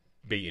happened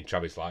beating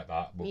Travis like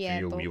that, but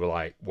for you were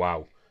like,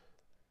 wow,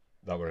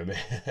 that were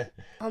amazing.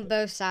 On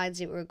both sides,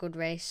 it were a good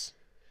race.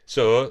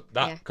 So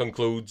that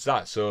concludes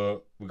that.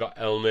 So we got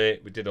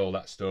helmet, we did all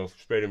that stuff,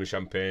 sprayed him with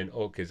champagne,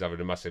 all kids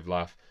having a massive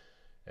laugh.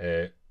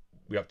 We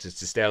opted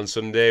to stay on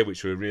Sunday,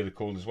 which were really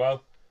cool as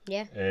well.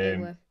 Yeah, they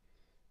were.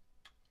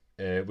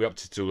 We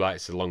opted to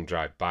it's a long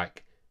drive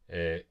back.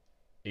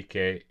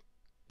 Ike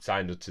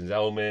signed Hudson's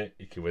helmet.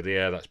 Ike were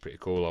there. That's pretty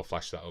cool. I'll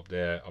flash that up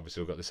there.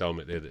 Obviously, we've got this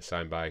helmet there that's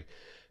signed by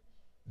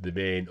the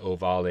main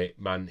Ohvale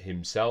man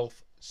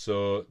himself.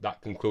 So that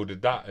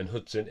concluded that, and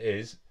Hudson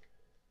is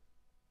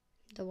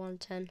the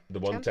 110. The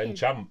 110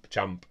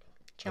 champ,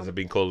 as I've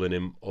been calling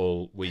him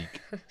all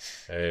week.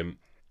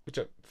 Which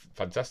are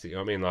fantastic. You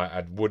know what I mean?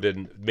 Like,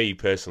 me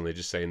personally,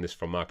 just saying this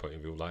from my point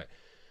of view, like,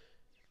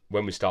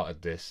 when we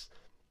started this,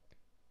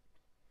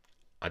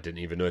 I didn't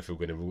even know if we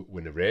were going to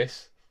win a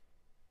race.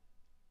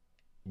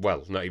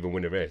 well, not even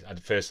win a race.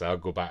 Firstly, I'll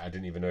go back. I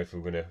didn't even know if we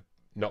were going to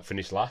not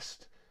finish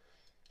last.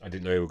 I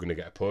didn't know we were going to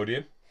get a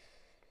podium.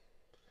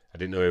 I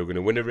didn't know we were going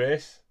to win a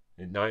race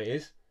in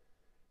 90s.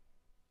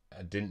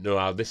 I didn't know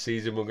how this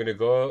season we're going to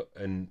go,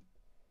 and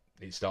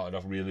it started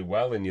off really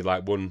well, and you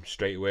like won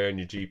straight away on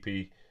your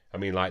GP. I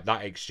mean, like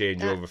that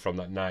exchange over from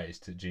that 90s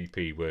to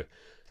GP were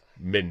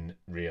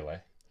really.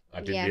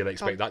 I didn't really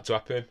expect that to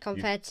happen.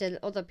 Compared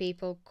to other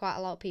people, quite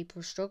a lot of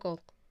people struggle.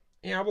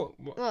 Yeah,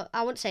 well,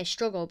 I wouldn't say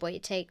struggle, but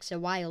it takes a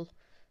while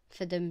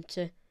for them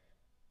to.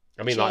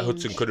 I mean, like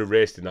Hudson could have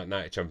raced in that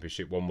 90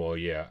 championship one more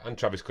year, and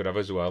Travis could have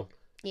as well.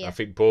 Yeah. I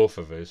think both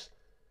of us,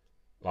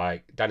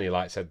 like Danny,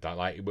 like said that,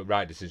 like it was the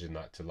right decision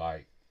that to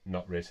like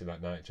not race in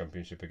that 90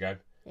 championship again.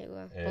 It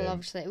were. Well,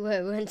 obviously it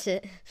were, weren't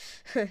it?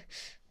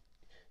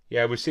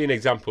 Yeah, we've seen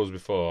examples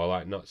before,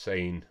 like not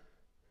saying.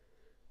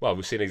 Well,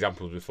 we've seen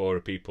examples before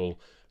of people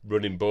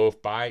running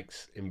both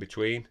bikes in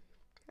between,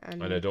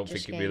 and I don't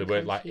think it really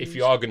worked. Like, if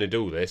you are going to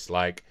do this,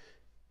 like,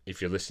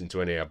 if you're listening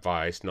to any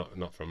advice,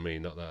 not from me,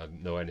 not that I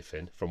know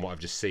anything, from what I've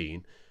just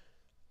seen,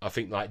 I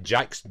think like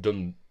Jack's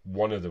done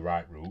one of the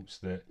right routes.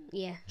 That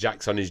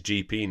Jack's on his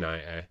GP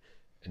 90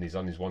 and he's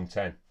on his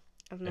 110,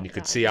 and you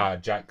could see how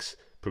Jack's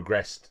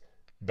progressed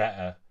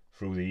better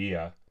through the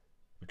year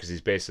because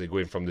he's basically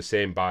going from the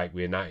same bike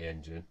with a 90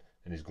 engine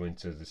and he's going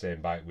to the same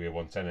bike with a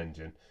 110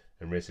 engine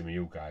and racing with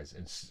you guys,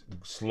 and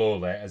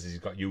slowly as he's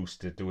got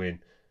used to doing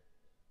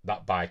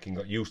that bike and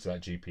got used to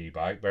that GP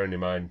bike, bearing in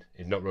mind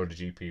he'd not rode a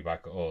GP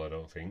bike at all, I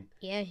don't think.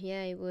 Yeah,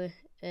 it were.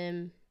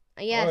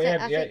 He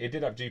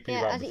did have GP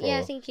bike before. Yeah,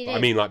 I think he did. I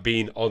mean, like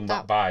being on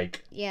that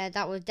bike. Yeah,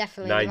 that was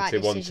definitely the right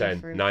decision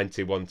for him.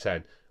 90,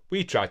 110.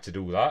 We tried to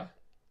do that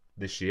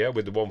this year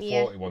with the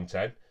 140,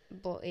 110.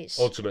 But it's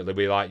ultimately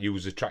we like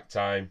use the track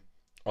time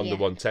on the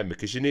 110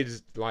 because you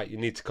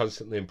need to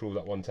constantly improve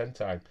that 110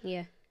 time.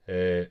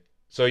 Yeah.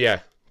 So yeah,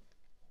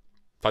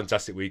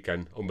 fantastic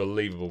weekend,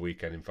 unbelievable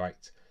weekend. In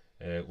fact,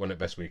 one of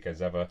the best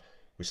weekends ever.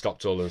 We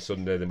stopped all on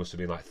Sunday. There must have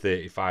been like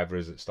 35 of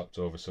us that stopped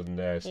over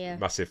Sunday. Yeah.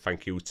 Massive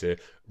thank you to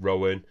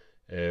Rowan.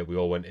 We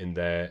all went in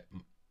there,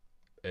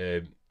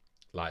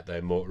 like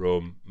their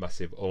motorhome,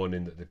 massive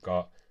awning that they've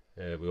got.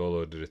 We all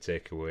ordered a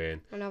takeaway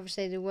in. And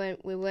obviously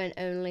we weren't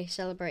only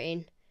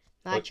celebrating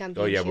my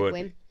championship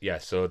win. Yeah,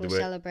 so we were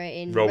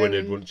celebrating Rowan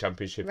had won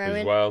championship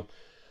as well.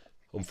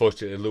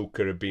 Unfortunately,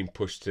 Luca had been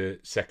pushed to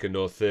second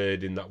or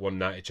third in that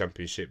 190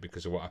 championship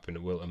because of what happened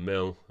at Wilton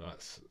Mill.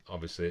 That's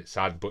obviously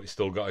sad, but he's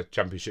still got a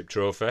championship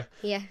trophy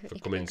for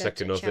coming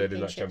second or third in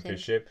that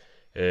championship.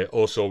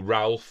 Also,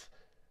 Ralph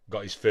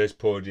got his first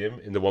podium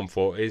in the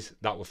 140s.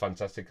 That was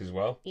fantastic as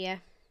well. Yeah,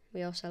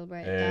 we all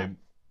celebrated that.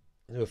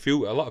 There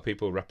were a lot of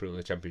people representing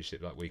the championship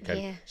that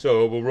weekend. Yeah.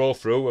 So we'll roll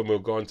through and we'll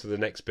go on to the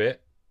next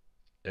bit.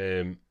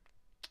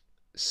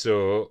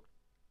 So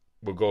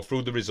we'll go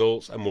through the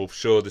results and we'll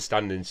show the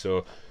standings.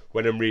 So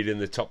when I'm reading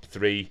the top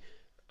three,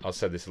 I'll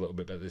say this a little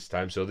bit better this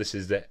time. So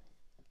these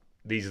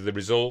are the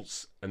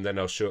results, and then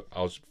I'll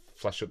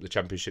flash up the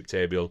championship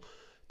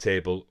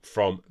table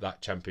from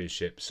that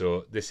championship.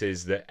 So this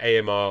is the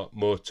AMR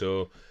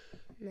Moto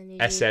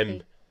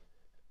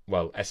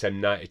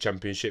SM90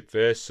 championship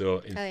first. So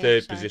in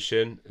third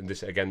position, and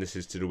this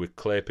is to do with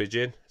Clay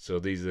Pigeon. So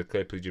these are the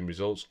Clay Pigeon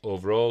results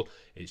overall.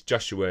 It's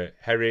Joshua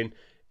Herring.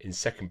 In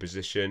second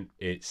position,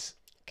 it's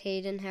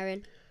Caden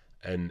Herring.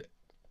 And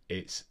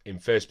it's in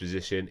first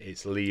position,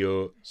 it's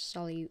Leo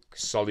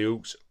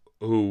Soliukes,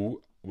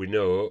 who we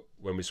know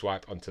when we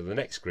swipe onto the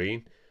next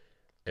screen,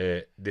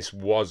 this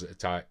was a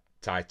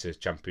tighter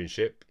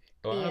championship.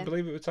 I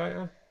believe it was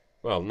tighter.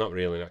 Well, not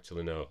really,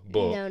 actually, no.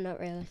 But no, not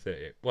really.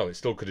 It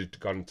still could have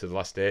gone to the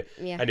last day.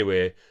 Yeah.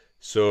 Anyway,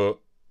 so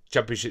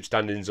championship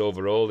standings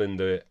overall in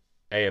the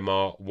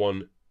AMR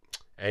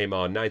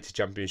 90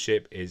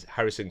 championship is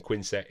Harrison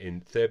Quinsett in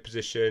third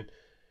position.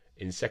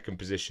 In second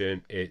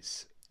position,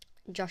 it's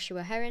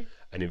Joshua Herring.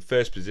 And in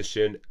first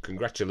position,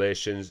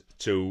 congratulations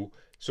to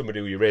somebody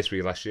who you raced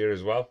with last year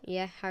as well.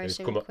 Yeah,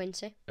 Harrison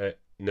Quinsett.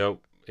 No,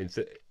 in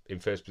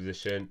first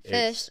position.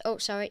 I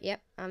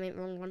meant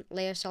wrong one.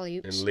 Leo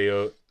Soliukes. And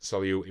Leo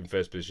Soliukes in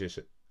first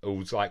position,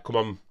 who's like come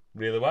on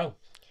really well.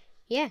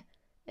 Yeah.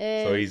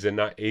 So he's a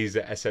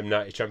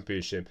SM90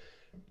 championship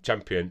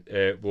champion.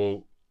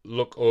 We'll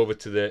look over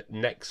to the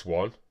next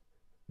one,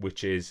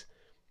 which is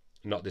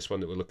not this one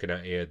that we're looking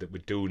at here. That we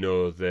do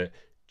know that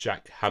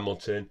Jack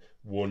Hamilton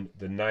won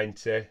the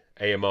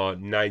AMR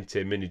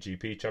 90 Mini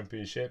GP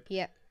championship.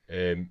 Yeah.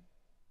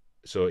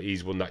 So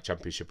he's won that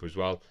championship as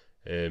well.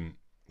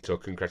 So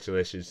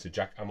congratulations to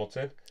Jack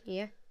Hamilton.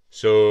 Yeah.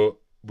 So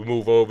we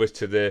move over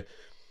to the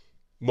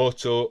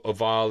Moto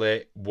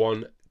Ovale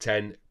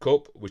 110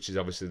 Cup, which is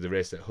obviously the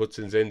race that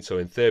Hudson's in. So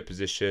in third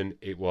position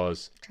it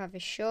was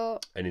Travis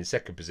Short, and in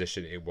second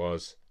position it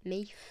was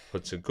me,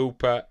 Hudson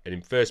Cooper, and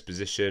in first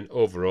position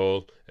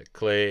overall at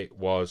Clay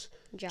was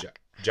Jack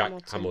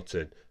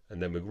Hamilton.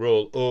 And then we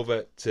roll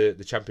over to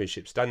the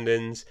championship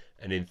standings,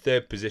 and in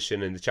third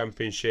position in the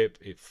championship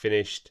it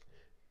finished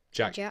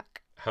Jack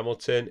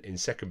Hamilton. In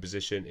second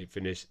position it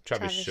finished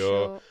Travis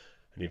Shaw.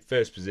 And in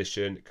first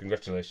position,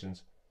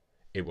 congratulations,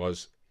 it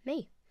was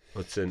me.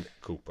 Hudson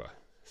Cooper.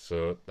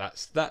 So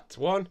that's that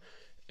one.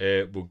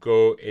 We'll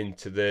go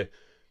into the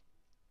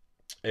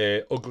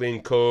Ugly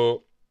 &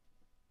 Co.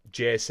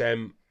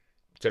 JSM.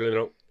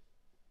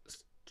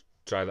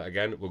 Try that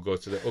again. We'll go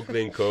to the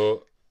Ugly &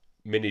 Co.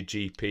 Mini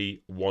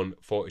GP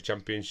 140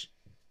 Championship,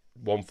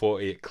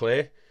 140 at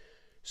Clay.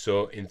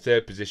 So in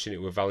third position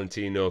it was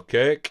Valentino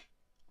Kirk.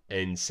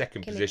 In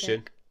second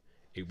position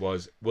it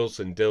was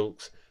Wilson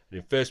Dilks. And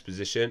in first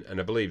position, and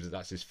I believe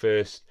that's his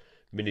first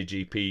Mini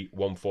GP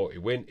 140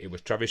 win, it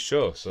was Travis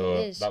Shaw.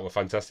 So that was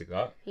fantastic,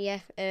 that. Yeah,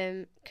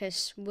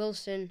 because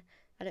Wilson,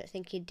 I don't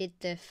think he did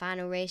the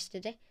final race,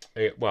 did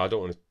he? Well,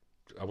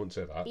 I wouldn't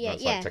say that.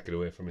 That's like taken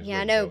away from his win.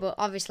 I know, but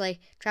obviously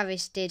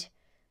Travis did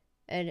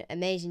an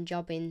amazing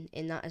job in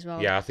that as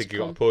well. Yeah, I think he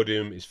got a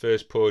podium, his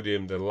first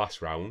podium the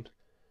last round.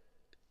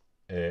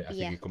 I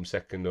think he come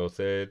second or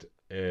third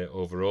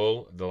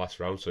overall the last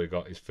round, so he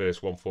got his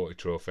first 140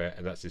 trophy,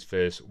 and that's his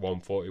first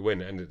 140 win.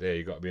 At the end of the day,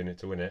 you got to be in it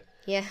to win it.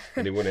 Yeah.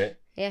 And he won it.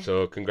 Yeah.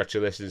 So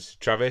congratulations to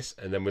Travis.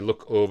 And then we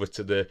look over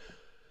to the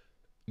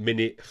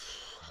mini.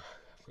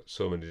 I've got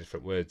so many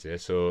different words here.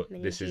 So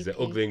this is the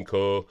Ugly &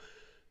 Co.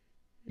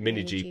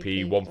 Mini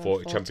GP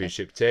 140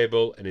 Championship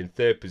table, and in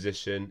third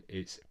position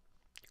it's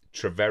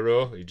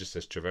Trevero. He just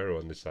says Trevero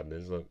on the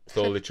standings. Look,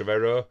 Thorley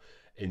Trevero.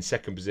 In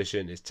second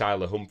position is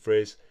Tyler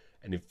Humphries.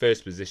 And in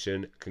first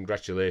position,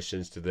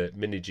 congratulations to the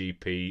Mini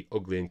GP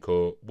Ugly &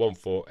 Co.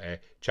 140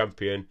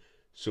 champion,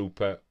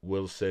 Super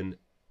Wilson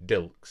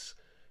Dilks.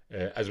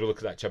 As we look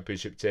at that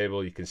championship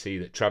table, you can see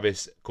that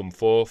Travis come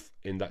fourth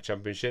in that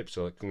championship.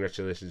 So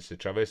congratulations to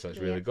Travis. That's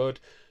really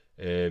good.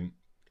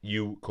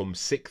 You come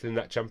sixth in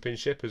that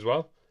championship as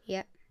well.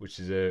 Yeah. Which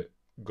is a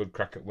good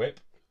crack at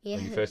whip. Yeah.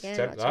 On your first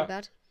attempt. Not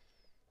too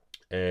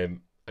bad.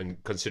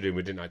 And considering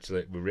we didn't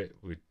actually,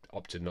 we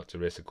opted not to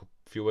race a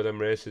few of them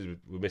races.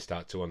 We missed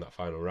out 2 on that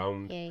final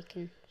round. Yeah, you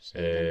can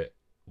see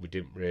we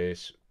didn't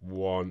race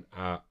one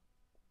at.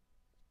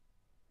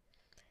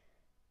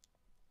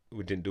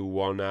 We didn't do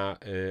one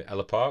at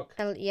Ella Park.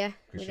 Yeah,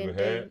 because you were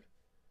hurt.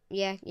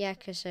 Yeah,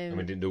 because and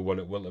we didn't do one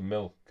at Wilton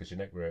Mill because your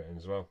neck were hurting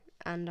as well.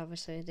 And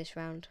obviously this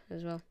round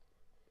as well.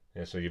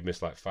 Yeah, so you've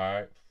missed like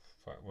 5.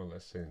 Well,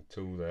 let's see,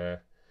 2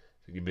 there.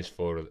 So you missed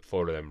 4 of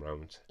them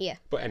rounds. Yeah.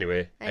 But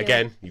anyway,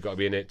 again, you've got to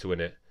be in it to win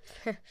it.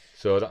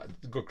 So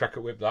that good crack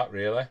at whip that,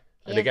 really.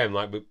 And again,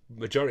 like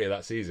majority of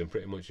that season,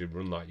 pretty much you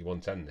run like your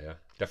 110 there.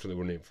 Definitely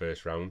running it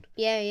first round.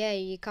 Yeah,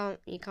 you can't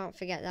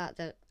forget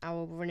that I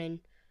was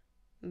running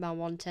my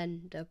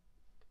 110 the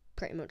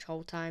pretty much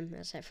whole time,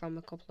 except from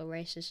a couple of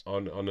races.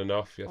 On and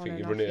off. I think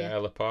you run it at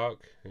Ella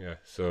Park. Yeah.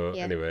 So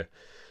anyway,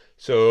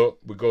 so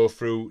we go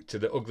through to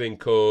the Ugly &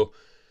 Co.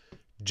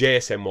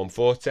 JSM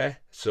 140.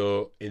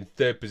 So in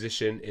third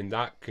position in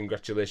that,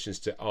 congratulations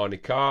to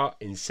Arnie Carr.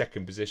 In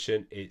second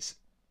position, it's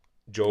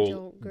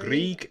Joel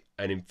Grieg.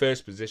 And in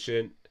first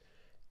position,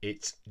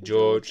 it's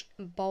George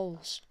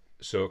Bowles.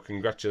 So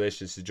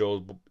congratulations to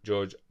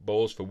George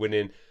Bowles for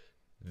winning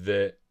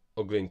the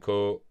Ugly &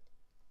 Co.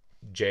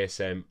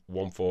 JSM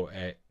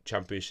 140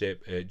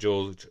 Championship.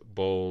 George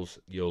Bowles,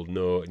 you'll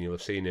know and you'll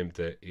have seen him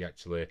that he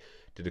actually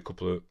did a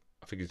couple of,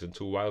 I think he's done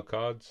 2 wild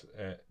cards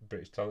at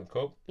British Talent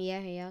Cup. Yeah,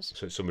 he has.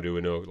 So it's somebody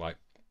we know like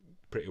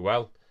pretty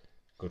well.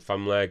 Good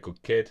family,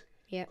 good kid,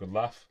 good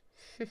laugh.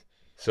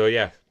 So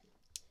yeah,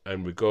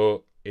 and we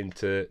go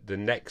into the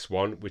next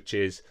one, which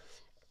is,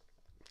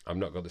 I've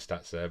not got the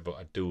stats there, but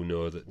I do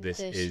know that this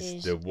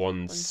is the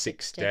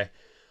 160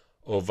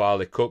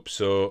 Ohvale Cup.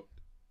 So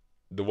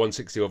the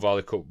 160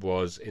 Ohvale Cup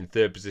was in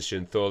third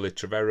position Thorley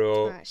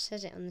Trevero. Right, it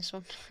says it on this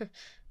one.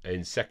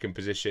 In second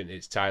position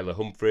it's Tyler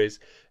Humphries,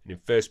 and in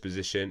first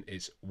position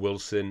it's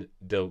Wilson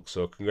Dilks.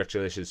 So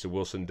congratulations to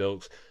Wilson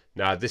Dilks.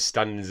 Now this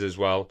standings as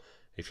well,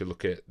 if you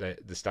look at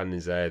the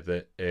standings there,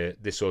 that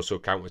this also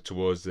counted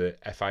towards the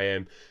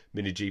FIM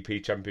Mini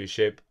GP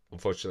Championship.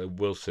 Unfortunately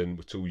Wilson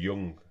were too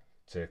young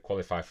to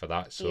qualify for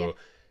that, so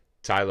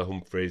Tyler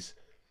Humphries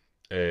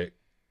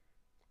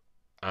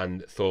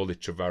and Thorley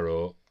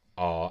Trevero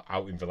are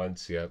out in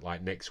Valencia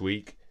like next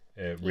week,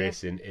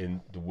 racing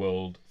in the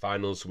World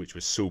Finals, which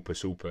we're super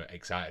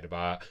excited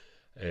about.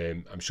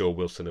 I'm sure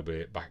Wilson will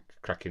be back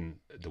cracking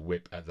the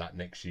whip at that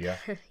next year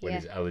when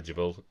he's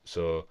eligible.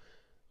 So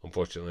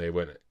unfortunately he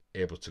weren't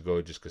able to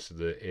go just because of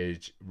the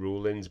age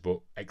rulings, but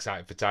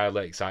excited for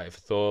Tyler, excited for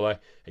Thorley,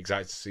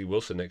 excited to see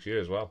Wilson next year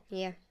as well.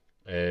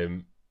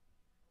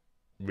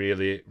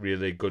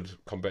 Really good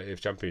competitive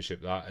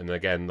championship that, and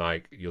again,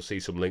 like you'll see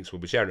some links,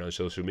 we'll be sharing it on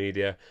social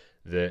media,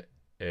 that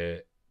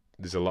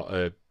there's a lot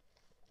of,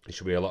 there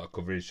should be a lot of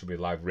coverage, should be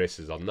live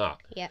races on that.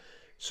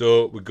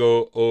 So we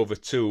go over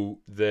to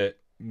the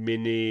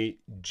Mini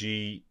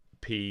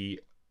GP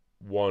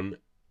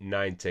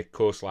 190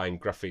 Coastline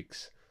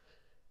Graphics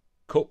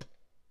Cup.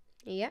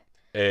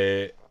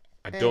 I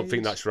don't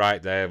think that's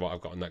right there, what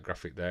I've got on that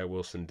graphic there,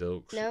 Wilson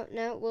Dilks.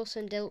 No,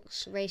 Wilson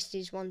Dilks raced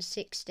his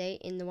 160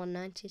 in the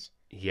 190s.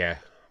 Yeah,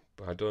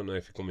 but I don't know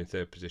if he come in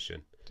third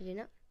position. Did he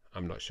not?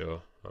 I'm not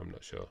sure.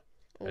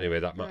 Anyway,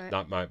 that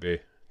might be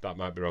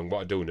wrong.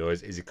 What I do know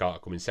is Izzy Carter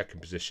come in second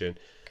position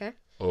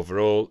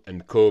overall,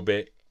 and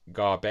Kobe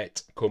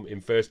Garbett come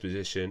in first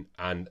position,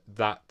 and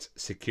that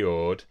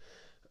secured,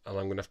 and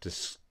I'm going to have to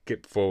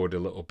skip forward a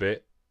little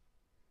bit,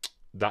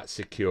 that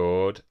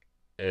secured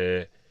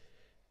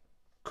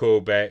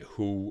Kobe,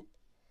 who,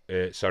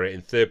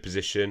 in third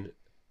position,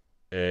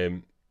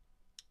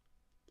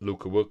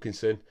 Luca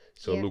Wilkinson.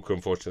 So Luca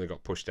unfortunately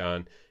got pushed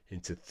down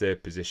into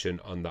third position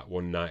on that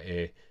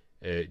 190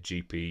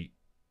 GP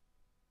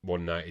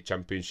 190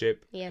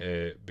 championship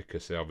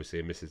because obviously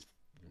he misses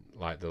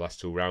like the last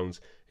 2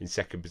 rounds. In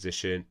second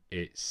position,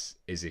 it's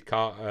Izzy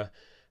Carter.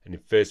 And in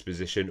first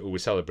position, who we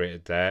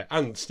celebrated there,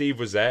 and Steve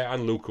was there,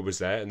 and Luca was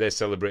there, and they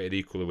celebrated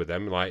equally with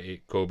them.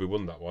 Like Kobe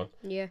won that one.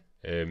 Yeah.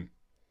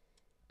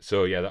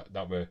 So yeah,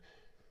 that were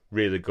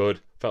really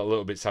good. Felt a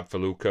little bit sad for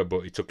Luca,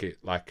 but he took it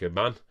like a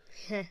man.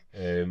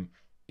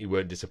 He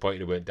weren't disappointed.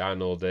 He weren't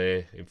down all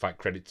day. In fact,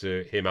 credit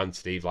to him and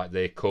Steve, like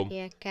they come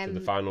to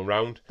the final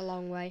round. A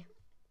long way.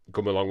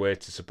 Come a long way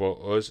to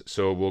support us.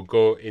 So we'll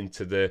go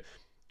into the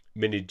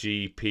Mini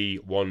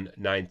GP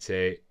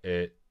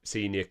 190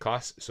 senior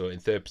class. So in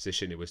third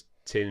position, it was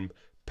Tim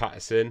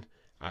Patterson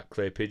at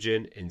Clay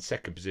Pigeon. In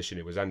second position,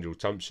 it was Andrew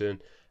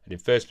Thompson. And in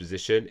first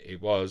position,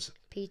 it was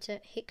Peter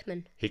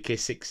Hickman. Hickey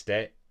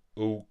 60,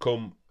 who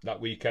come that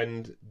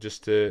weekend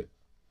just to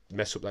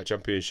mess up that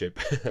championship.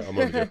 I'm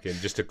only joking.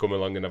 Just to come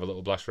along and have a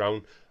little blast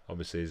round.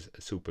 Obviously, he's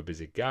a super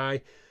busy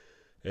guy.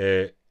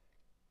 I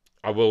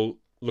will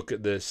look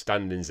at the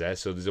standings there.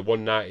 So there's a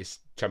 190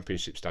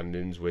 championship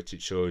standings, which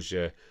it shows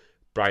you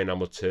Brian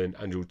Hamilton,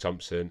 Andrew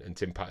Thompson, and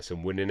Tim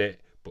Patterson winning it.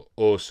 But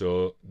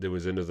also there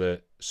was another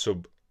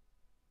sub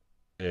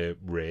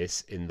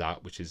race in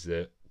that, which is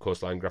the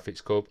Coastline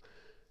Graphics Cup.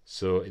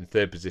 So in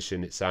third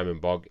position it's Simon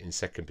Bogg, in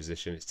second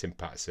position it's Tim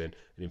Patterson,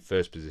 and in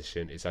first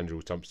position it's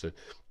Andrew Thompson.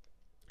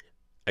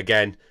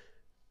 Again,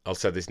 I'll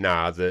say this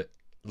now, that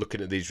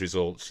looking at these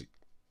results,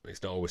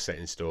 it's not always set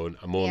in stone.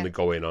 I'm only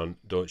going on,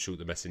 don't shoot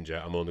the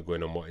messenger, I'm only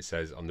going on what it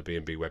says on the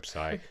B&B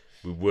website.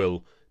 We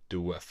will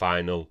do a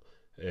final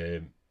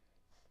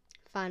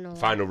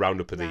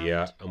roundup of the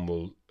year, and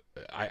we'll,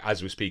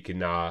 as we're speaking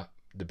now,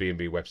 the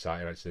B&B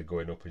website are actually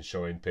going up and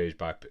showing page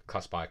by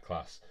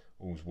class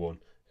who's won.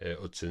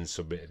 Hudson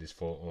submitted his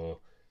photo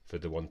for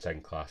the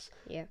 110 class.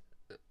 Yeah.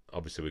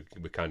 Obviously,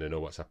 we kind of know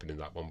what's happened in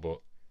that one,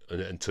 but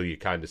until you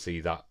kind of see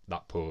that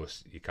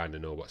post, you kind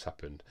of know what's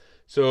happened.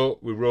 So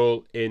we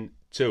roll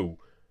into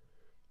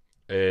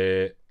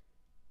I've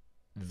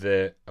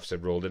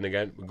said rolled in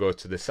again. We go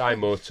to the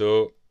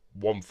Saimoto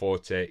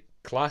 140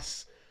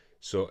 class.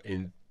 So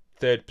in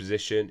third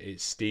position,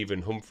 it's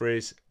Stephen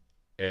Humphreys.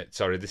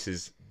 This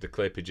is the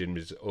Clay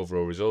Pigeon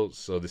overall results.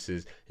 So this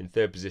is in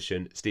third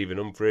position, Stephen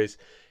Humphreys.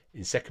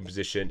 In second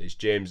position, it's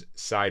James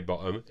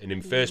Sidebottom. And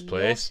in first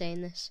place,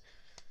 saying this.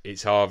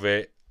 It's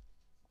Harvey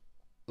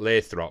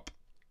Lathrop.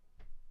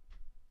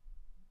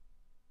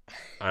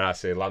 And I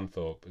say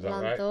Lanthorpe. Is that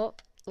right?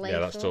 Lathrop. Yeah,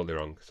 that's totally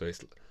wrong. So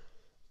it's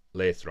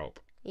Lathrop.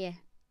 Yeah.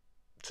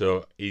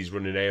 So he's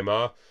running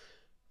AMR.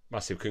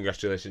 Massive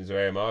congratulations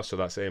to AMR. So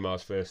that's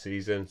AMR's first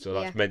season. So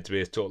that's meant to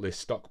be a totally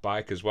stock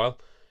bike as well.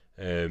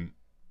 Andy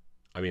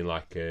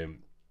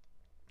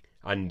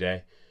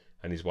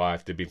and his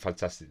wife, they've been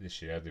fantastic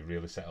this year. They've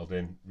really settled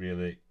in,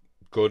 really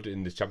good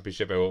in the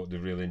championship. I hope they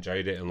really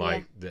enjoyed it. And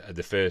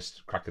the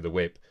first crack of the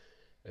whip,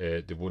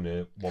 they won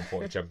a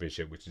 140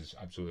 championship, which is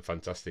absolutely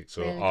fantastic.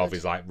 So really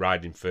Harvey's like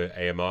riding for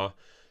AMR,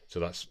 so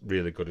that's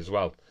really good as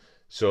well.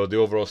 So the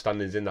overall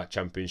standings in that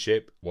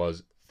championship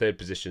was third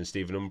position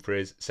Stephen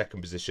Humphreys,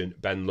 second position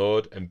Ben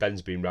Lord, and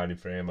Ben's been riding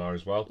for AMR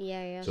as well.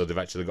 Yeah. So they've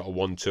actually got a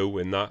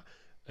 1-2 in that.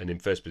 And in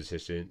first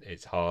position,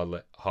 it's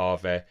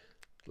Harvey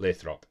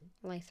Lathrop.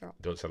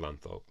 Don't say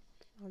Lanthorpe.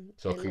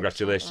 So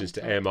congratulations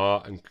to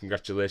AMR and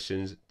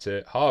congratulations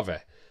to Harvey.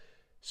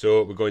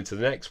 So we're going to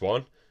the next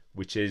one,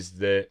 which is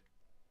the...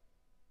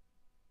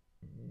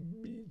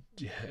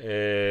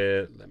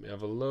 let me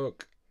have a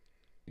look.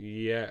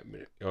 Yeah,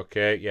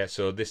 okay, yeah.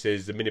 So this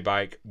is the Mini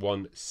Bike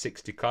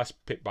 160 class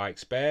pit bike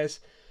spares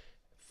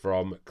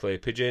from Clay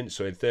Pigeon.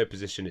 So in third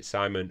position, it's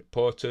Simon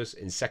Portus.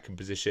 In second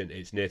position,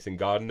 it's Nathan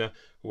Gardner,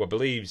 who I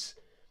believe's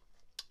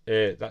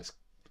that's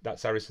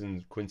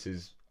Harrison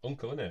Quincy's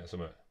uncle, isn't it, or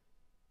something?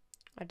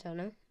 I don't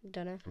know.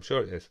 I'm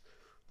sure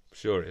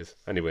it is.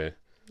 Anyway.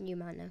 You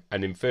might know.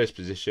 And in first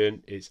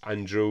position, it's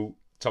Andrew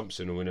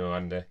Thompson, who we know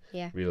Andy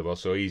really well.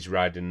 So he's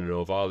riding an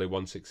Ohvale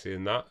 160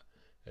 in that.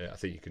 I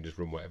think you can just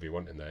run whatever you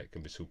want in there. It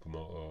can be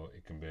Supermoto, or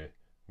it can be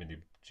Mini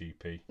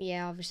GP.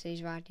 Yeah, obviously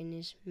he's riding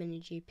his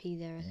Mini GP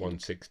there, I think.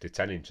 160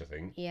 10-inch, I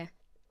think. Yeah.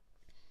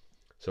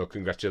 So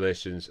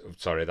congratulations.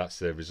 Sorry, that's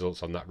the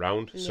results on that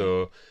round. Yeah.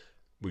 So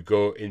we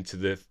go into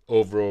the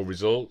overall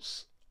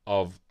results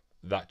of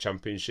that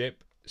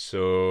championship.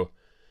 So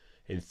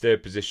in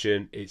third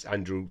position, it's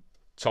Andrew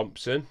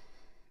Thompson.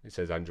 It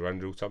says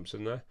Andrew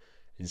Thompson there.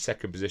 In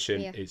second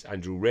position, it's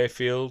Andrew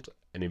Rayfield.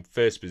 And in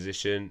first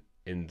position,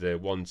 in the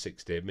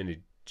 160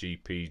 Mini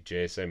GP,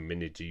 JSM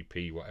Mini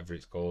GP, whatever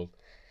it's called,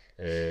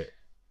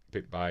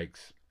 pit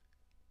bikes,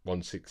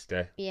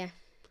 160. Yeah.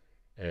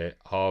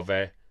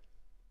 Harvey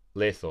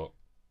Lathrop.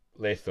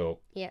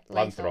 Yeah,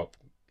 Lathrop.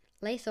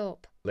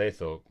 Lathrop.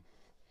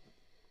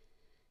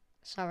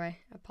 Sorry,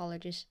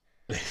 apologies.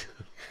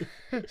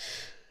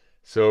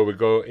 So we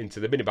go into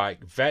the mini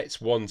bike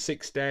vets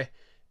 160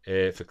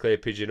 for Clay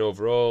Pigeon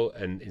overall,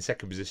 and in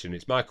second position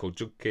it's Michael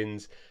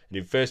Judkins, and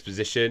in first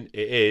position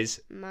it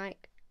is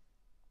Mike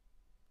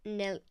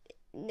Nellians.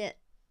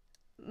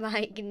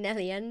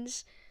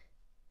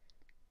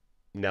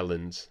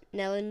 Nellens.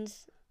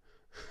 Nellens.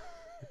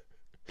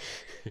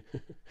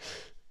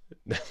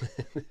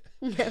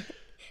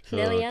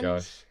 Oh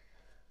gosh.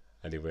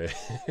 Anyway,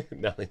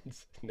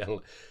 Nellans.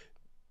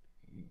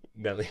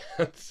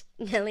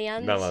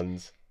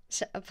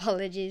 So,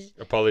 apologies.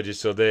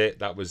 So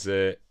that was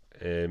the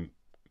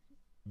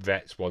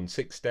vets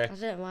 160. I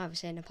don't know why I was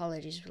saying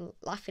apologies. We're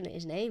laughing at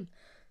his name.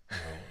 No,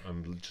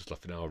 I'm just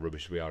laughing at how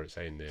rubbish we are at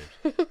saying names.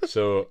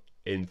 So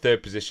in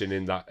third position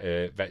in that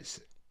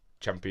vets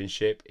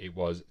championship, it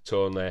was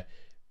Tony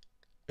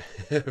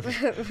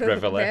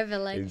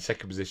Revele. In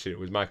second position, it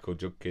was Michael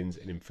Judkins,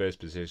 and in first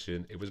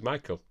position, it was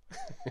Michael.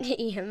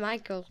 Yeah,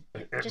 Michael.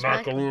 Just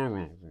Michael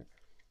Nellens.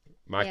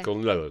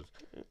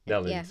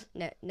 Yeah,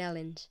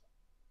 Nellens.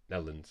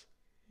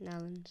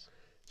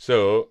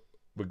 So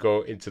we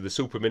go into the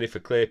Super Mini for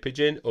Clay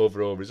Pigeon.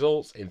 Overall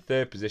results: in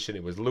third position,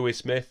 it was Lewis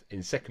Smith.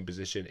 In second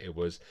position, it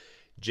was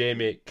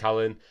Jamie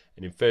Callan,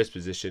 and in first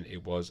position,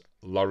 it was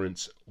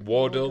Lawrence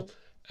Wardle.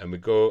 And we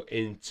go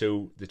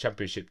into the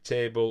championship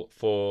table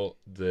for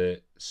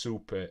the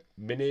Super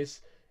Minis.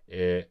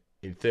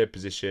 In third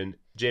position,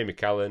 Jamie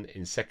Callan.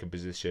 In second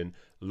position,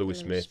 Lewis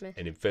Smith.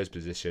 And in first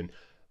position,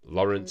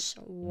 Lawrence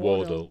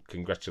Wardle.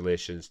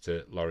 Congratulations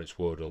to Lawrence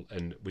Wardle.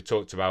 And we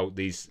talked about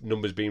these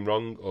numbers being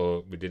wrong,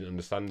 or we didn't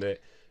understand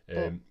it.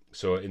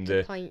 So in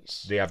the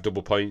points, they have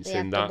double points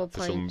in that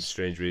for some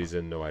strange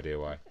reason. No idea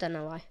why. Don't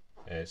know why.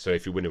 So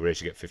if you win a race,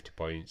 you get 50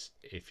 points.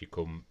 If you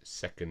come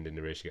second in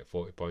the race, you get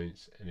 40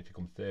 points. And if you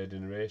come third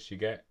in the race, you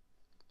get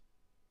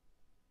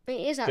it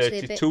is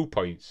actually 32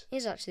 points. It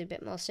is actually a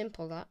bit more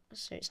simple, that.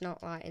 So it's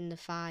not like in the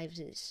fives,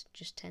 it's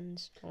just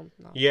tens. Or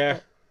not. Yeah.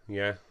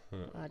 I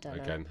don't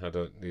know. Again,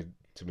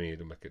 to me, it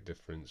doesn't make a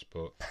difference.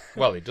 But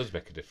well, it does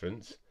make a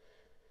difference.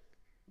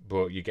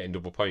 But you're getting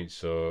double points,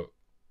 so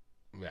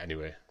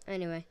anyway.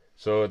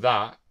 So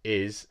that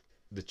is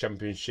the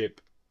championship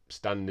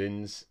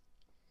standings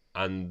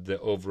and the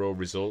overall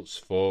results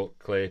for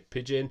Clay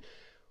Pigeon.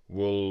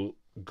 We'll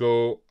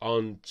go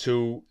on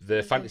to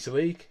the Fantasy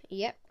League.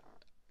 Yep.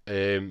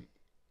 And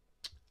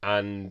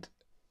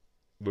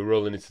we're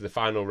rolling into the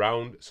final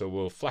round, so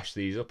we'll flash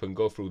these up and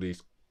go through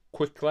these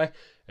quickly.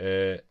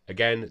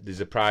 Again,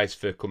 there's a prize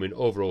for coming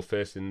overall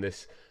first in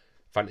this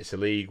Fantasy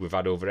League. We've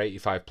had over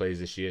 85 players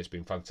this year. It's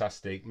been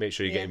fantastic. Make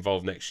sure you get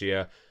involved next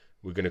year.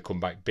 We're going to come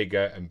back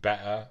bigger and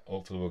better.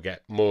 Hopefully we'll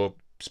get more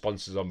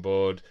sponsors on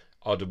board.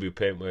 RW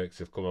Paintworks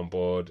have come on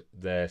board.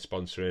 They're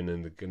sponsoring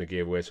and they're going to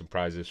give away some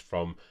prizes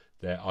from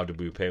their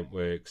RW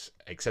Paintworks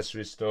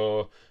accessory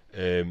store.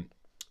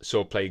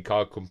 So Playing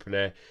Card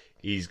Company,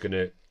 he's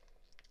going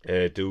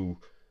to do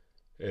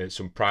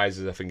some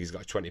prizes. I think he's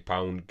got a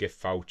 £20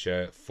 gift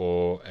voucher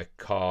for a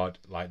card,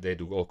 like they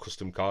do all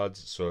custom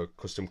cards. So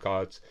custom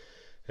cards,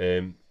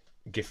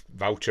 gift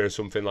voucher or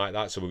something like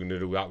that. So we're going to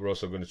do that. We're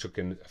also going to chuck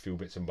in a few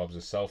bits and bobs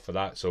ourselves for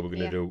that. So we're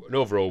going to do an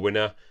overall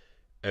winner.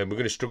 And we're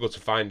going to struggle to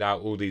find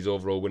out who these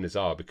overall winners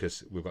are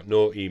because we've got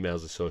no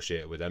emails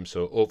associated with them.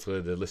 So hopefully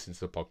they listen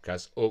to the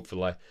podcast.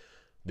 Hopefully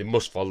they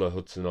must follow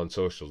Hudson on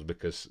socials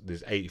because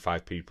there's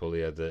 85 people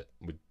here that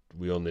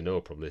we only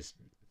know probably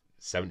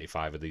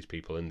 75 of these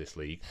people in this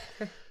league.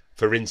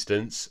 For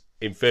instance,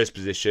 in first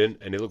position,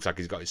 and it looks like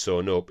he's got it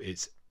sewn up,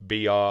 it's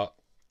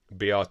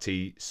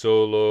BRT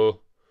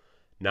Solo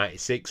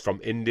 96 from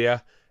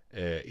India.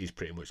 He's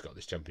pretty much got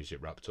this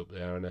championship wrapped up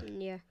there, hasn't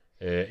he? Yeah.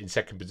 In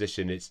second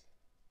position, it's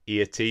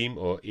EAR Team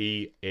or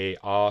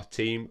EAR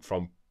Team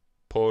from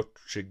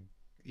Portugal.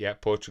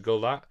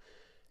 That.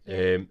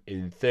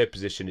 In third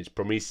position, it's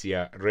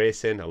Promesia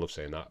Racing. I love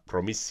saying that.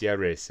 Promesia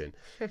Racing.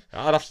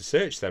 I'd have to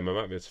search them. I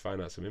might be able to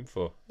find out some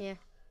info. Yeah.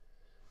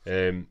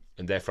 And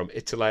they're from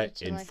Italy.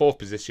 In fourth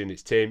position,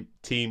 it's Team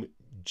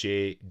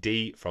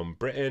JD from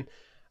Britain,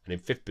 and in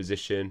fifth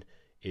position,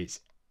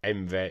 it's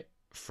MV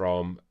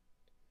from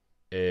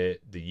the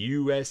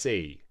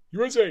USA,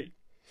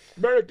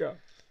 America.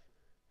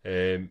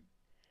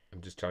 I'm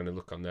just trying to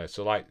look on there.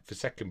 So, like for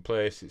second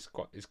place, it's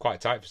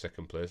quite tight for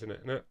second place, isn't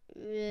it? No?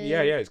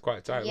 Yeah, it's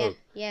quite tight. Yeah, look.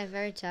 Yeah,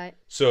 very tight.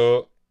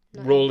 So,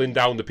 rolling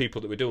down the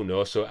people that we do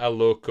know. So, El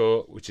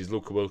Loco, which is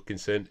Luca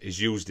Wilkinson, he's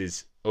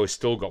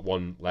still got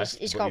one left.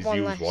 He's got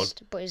one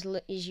left, but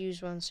he's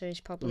used one, so he's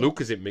probably.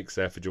 Luca's in mix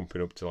there for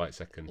jumping up to like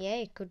second. Yeah,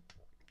 he could.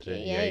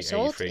 Yeah, it's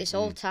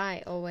all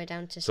tight all the way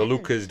down to. So second.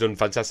 Luca's done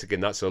fantastic in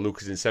that. So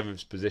Luca's in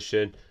seventh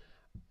position.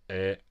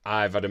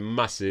 I've had a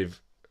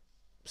massive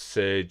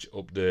surge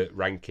up the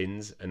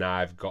rankings, and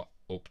I've got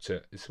up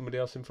to. Is somebody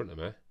else in front of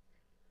me?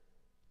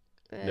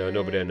 No,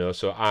 nobody I know.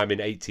 So I'm in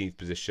 18th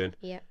position.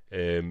 Yeah.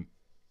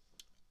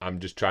 I'm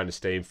just trying to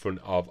stay in front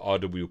of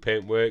RW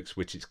Paintworks,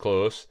 which is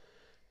close.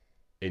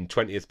 In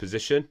 20th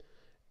position.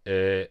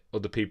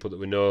 Other people that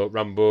we know,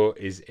 Rambo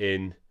is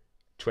in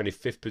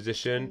 25th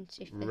position.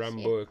 25th,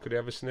 Rambo, could he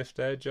have a sniff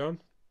there, John?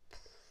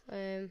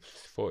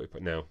 40.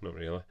 No, not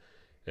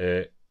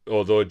really.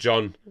 Although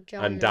John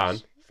and Dan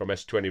is, from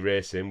S20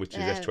 Racing, which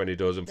is S20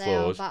 Doors and they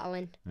Floors, are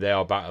battling. they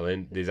are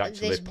battling. There's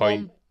actually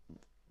 0.5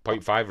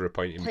 of a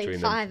point in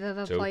between them. 0.5 of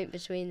a point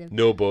between them.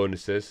 No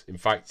bonuses. In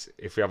fact,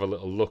 if we have a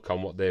little look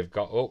on what they've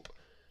got up,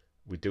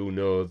 we do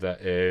know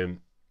that Have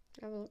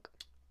a look.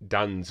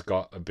 Dan's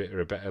got a bit of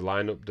a better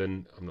lineup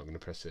than. I'm not going to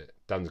press it.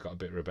 Dan's got a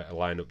bit of a better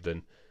lineup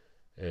than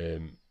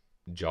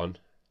John.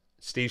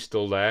 Steve's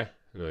still there.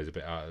 I know he's a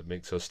bit out of the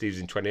mix. So Steve's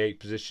in 28th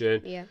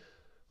position. Yeah.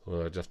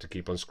 Well, I just have to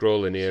keep on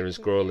scrolling here and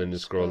scrolling and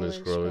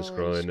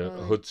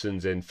scrolling.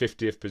 Hudson's in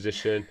 50th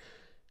position.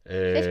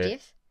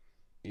 50th?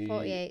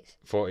 48th.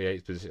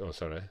 48th position. Oh,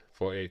 sorry.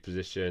 48th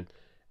position.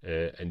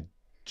 And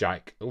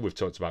Jack, we've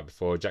talked about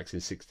before, Jack's in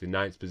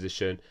 69th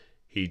position.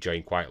 He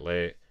joined quite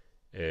late.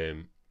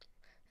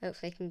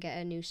 Hopefully, he can get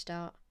a new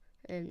start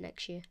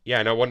next year.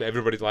 Yeah, and I want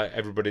everybody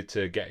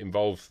to get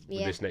involved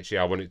with this next year.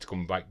 I want it to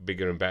come back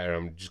bigger and better.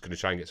 I'm just going to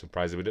try and get some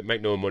prizes. We don't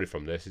make no money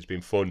from this. It's been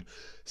fun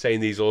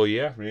saying these all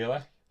year, really.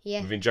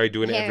 Yeah. We've enjoyed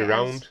doing it every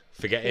round,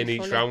 forgetting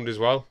each round as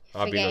well.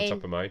 I've been on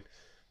top of mine.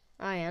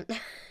 I am.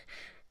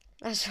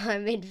 That's why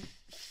I'm in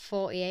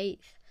 48th.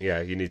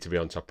 Yeah, you need to be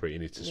on top of it. You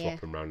need to swap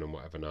them round and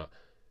whatever not.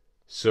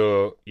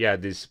 So, yeah,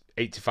 there's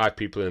 85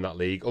 people in that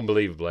league.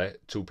 Unbelievably,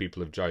 2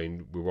 people have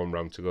joined with 1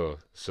 round to go.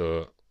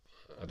 So,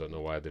 I don't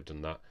know why they've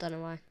done that. Don't know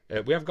why.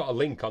 We have got a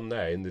link on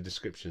there in the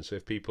description, so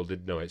if people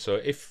did know it.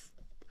 So,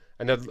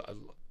 and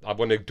I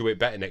want to do it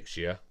better next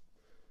year.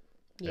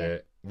 Yeah.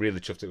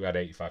 Really chuffed that we had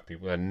 85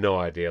 people. I had no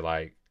idea,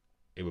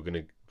 it were going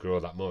to grow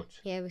that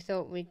much. Yeah, we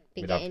thought we'd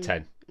have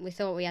 10. We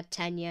thought we had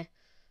 10, yeah.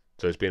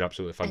 So, it's been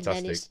absolutely fantastic.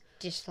 And then it's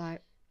just,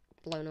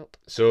 blown up.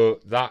 So,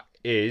 that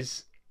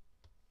is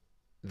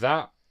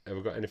that. Have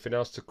we got anything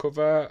else to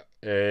cover?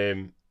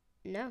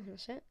 No,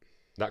 that's it.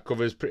 That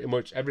covers pretty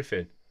much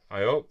everything,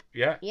 I hope.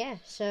 Yeah. Yeah,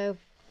 so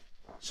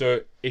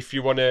if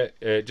you want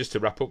to, just to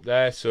wrap up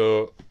there,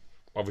 so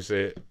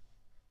obviously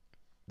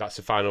that's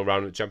the final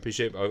round of the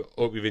championship. I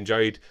hope you've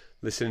enjoyed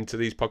listening to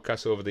these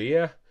podcasts over the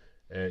year.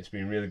 It's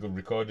been really good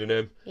recording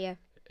them. Yeah.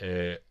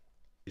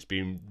 It's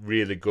been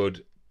really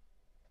good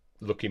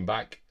looking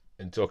back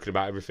and talking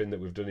about everything that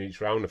we've done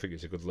each round. I think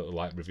it's a good little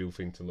review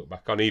thing to look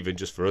back on, even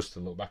just for us to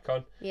look back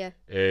on. Yeah.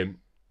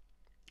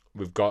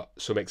 We've got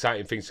some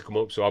exciting things to come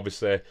up. So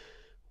obviously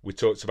we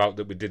talked about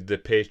that we did the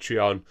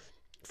Patreon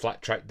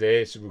flat track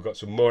day. So we've got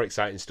some more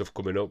exciting stuff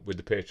coming up with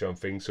the Patreon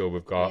thing. So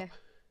we've got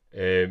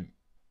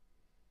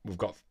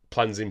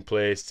plans in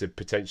place to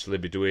potentially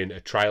be doing a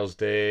trials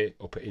day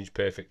up at Inch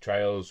Perfect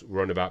Trials.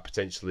 We're on about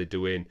potentially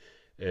doing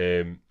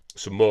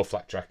some more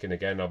flat tracking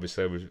again.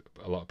 Obviously,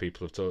 a lot of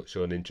people have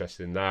shown interest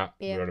in that.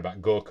 Yeah. We're on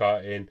about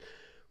go-karting.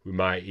 We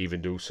might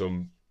even do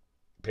some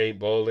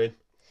paintballing.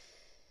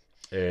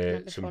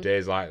 Some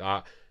days like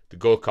that. The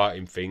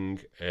go-karting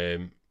thing,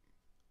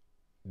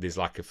 there's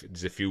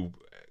a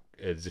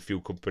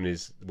few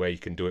companies where you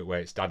can do it where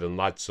it's dad and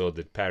lad, so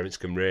the parents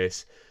can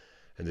race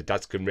and the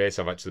dads can race.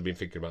 I've actually been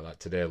thinking about that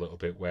today a little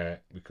bit,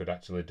 where we could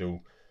actually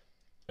do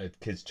a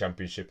kids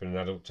championship and an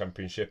adult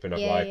championship and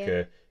have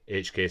a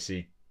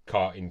HKC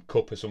karting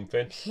cup or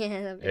something.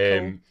 Yeah, that'd be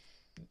cool.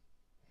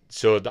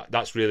 So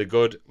that's really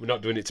good. We're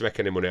not doing it to make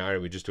any money, are we?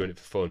 We're just doing it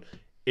for fun.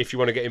 If you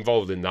want to get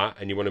involved in that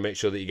and you want to make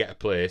sure that you get a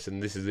place,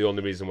 and this is the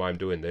only reason why I'm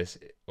doing this,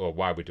 or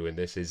why we're doing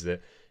this, is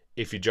that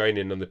if you join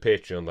in on the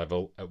Patreon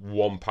level at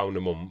 £1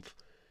 a month,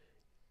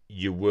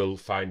 you will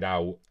find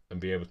out and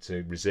be able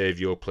to reserve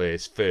your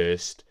place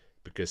first,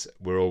 because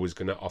we're always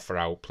going to offer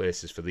out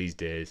places for these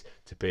days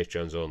to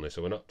Patreons only.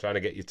 So we're not trying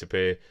to get you to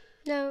pay.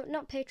 No,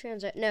 not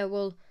Patreons. No,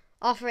 we'll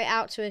offer it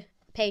out to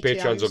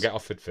Patreons. Patreons will get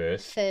offered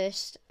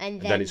first,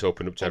 and then it's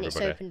opened up to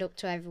everybody. It's opened up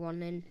to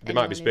everyone. And there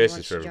might be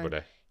spaces for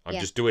everybody. I'm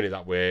just doing it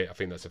that way. I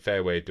think that's a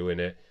fair way of doing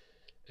it.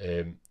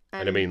 And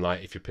I mean,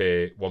 if you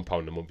pay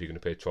 £1 a month, you're going to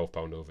pay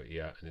 £12 over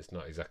here, and it's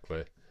not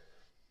exactly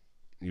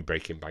you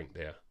breaking bank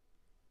there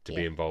to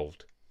be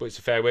involved. But it's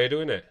a fair way of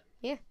doing it.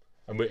 Yeah.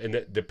 And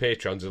the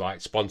Patreons are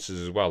sponsors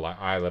as well,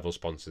 high level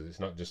sponsors. It's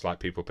not just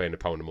people paying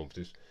 £1 a month.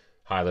 There's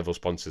high level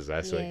sponsors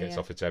there, so it gets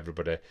offered to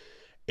everybody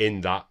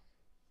in that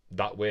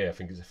way. I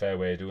think it's a fair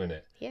way of doing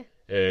it. Yeah.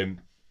 And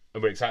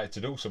we're excited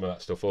to do some of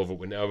that stuff over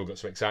now. We've got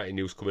some exciting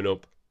news coming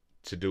up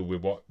to do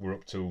with what we're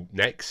up to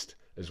next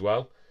as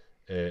well.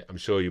 I'm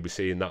sure you'll be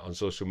seeing that on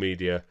social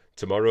media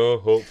tomorrow,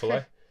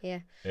 hopefully. Yeah.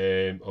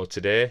 Or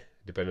today,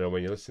 depending on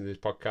when you listen to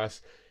this podcast.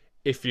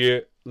 If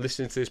you're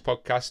listening to this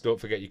podcast, don't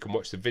forget you can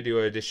watch the video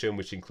edition,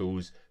 which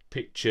includes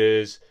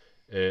pictures,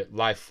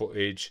 live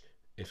footage,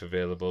 if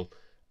available,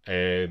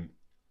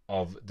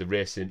 of the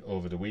racing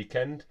over the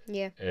weekend.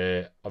 Yeah.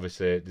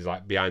 Obviously,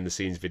 there's behind the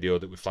scenes video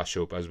that we flash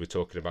up as we're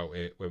talking about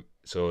it.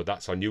 So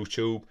that's on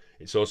YouTube.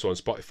 It's also on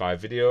Spotify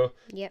video.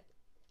 Yep.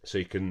 So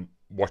you can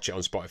watch it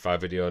on Spotify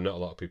video. Not a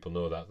lot of people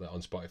know that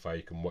on Spotify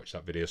you can watch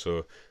that video.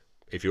 So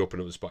if you open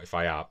up the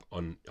Spotify app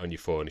on your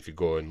phone, if you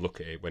go and look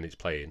at it when it's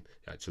playing,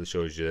 it actually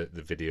shows you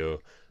the video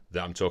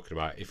that I'm talking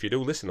about. If you do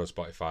listen on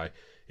Spotify,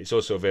 it's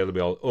also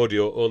available on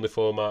audio only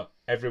format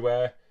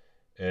everywhere.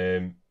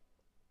 That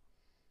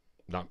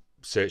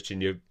searching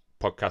your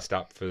podcast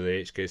app for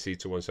the HKC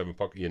 217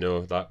 podcast. You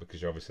know that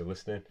because you're obviously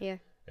listening. Yeah.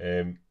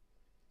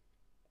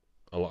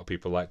 A lot of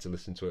people like to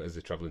listen to it as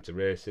they're travelling to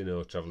racing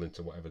or travelling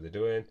to whatever they're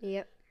doing.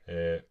 Yep.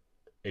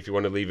 If you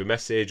want to leave a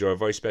message or a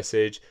voice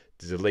message,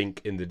 there's a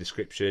link in the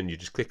description. You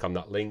just click on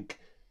that link.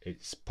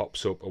 It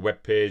pops up a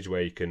web page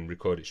where you can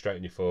record it straight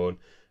on your phone,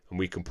 and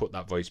we can put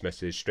that voice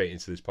message straight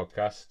into this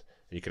podcast.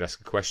 And you can ask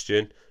a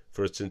question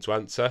for us to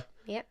answer.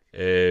 Yep.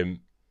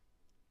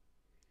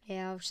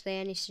 Yeah, obviously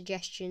any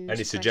suggestions.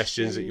 Any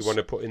suggestions that you want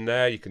to put in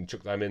there, you can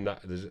chuck them in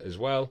that as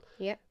well.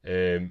 Yep.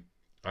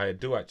 I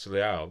do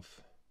actually have.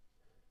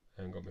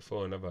 I haven't got my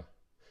phone, have I?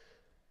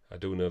 I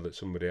do know that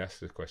somebody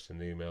asked a question,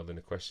 they emailed in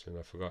a question,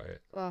 I forgot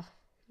it. Well,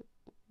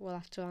 we'll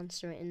have to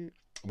answer it in.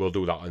 We'll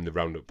do that in the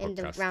Roundup podcast. In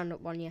the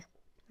Roundup one, yeah.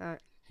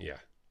 Alright. Yeah.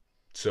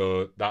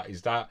 So that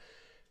is that.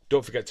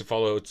 Don't forget to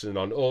follow Hudson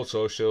on all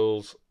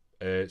socials.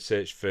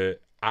 Search for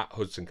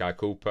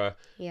 @HudsonCarCooper.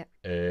 Yeah.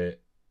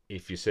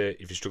 If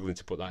you're struggling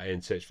to put that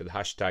in, search for the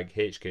hashtag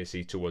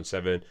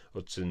HKC217.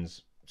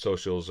 Hudson's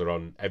socials are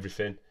on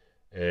everything.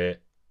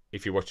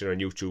 If you're watching on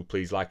YouTube,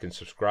 please like and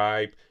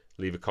subscribe.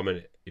 Leave a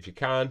comment if you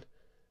can.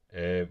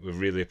 We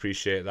really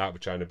appreciate that. We're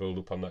trying to build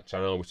up on that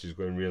channel, which is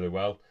going really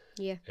well.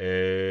 Yeah.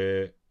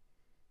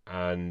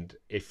 And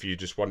if you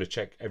just want to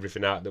check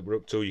everything out that we're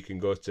up to, you can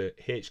go to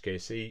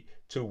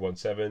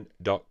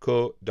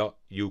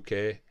hkc217.co.uk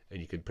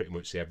and you can pretty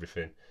much see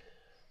everything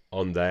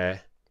on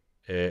there.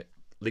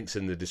 Links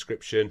in the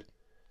description.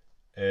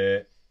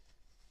 And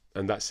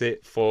that's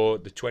it for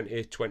the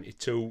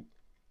 2022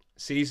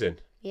 season.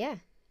 Yeah.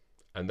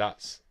 And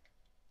that's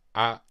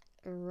a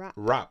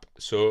wrap.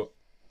 So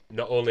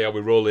not only are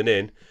we rolling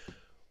in,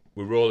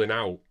 we're rolling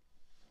out.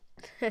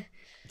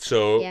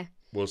 So yeah.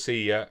 We'll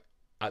see you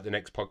at the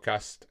next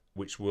podcast,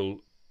 which will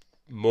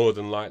more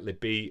than likely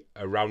be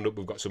a roundup.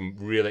 We've got some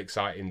really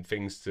exciting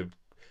things to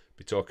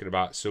be talking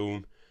about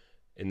soon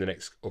in the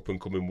next up and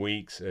coming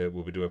weeks.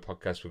 We'll be doing a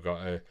podcast. We've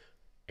got an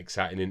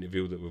exciting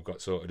interview that we've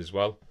got sorted as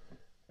well.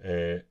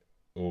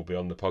 We'll be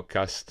on the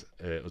podcast.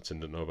 Hudson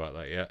don't know about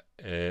that yet.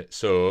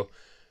 So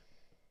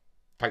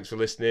thanks for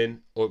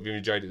listening. Hope you've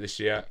enjoyed it this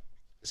year.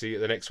 See you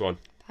at the next one.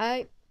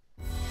 Bye.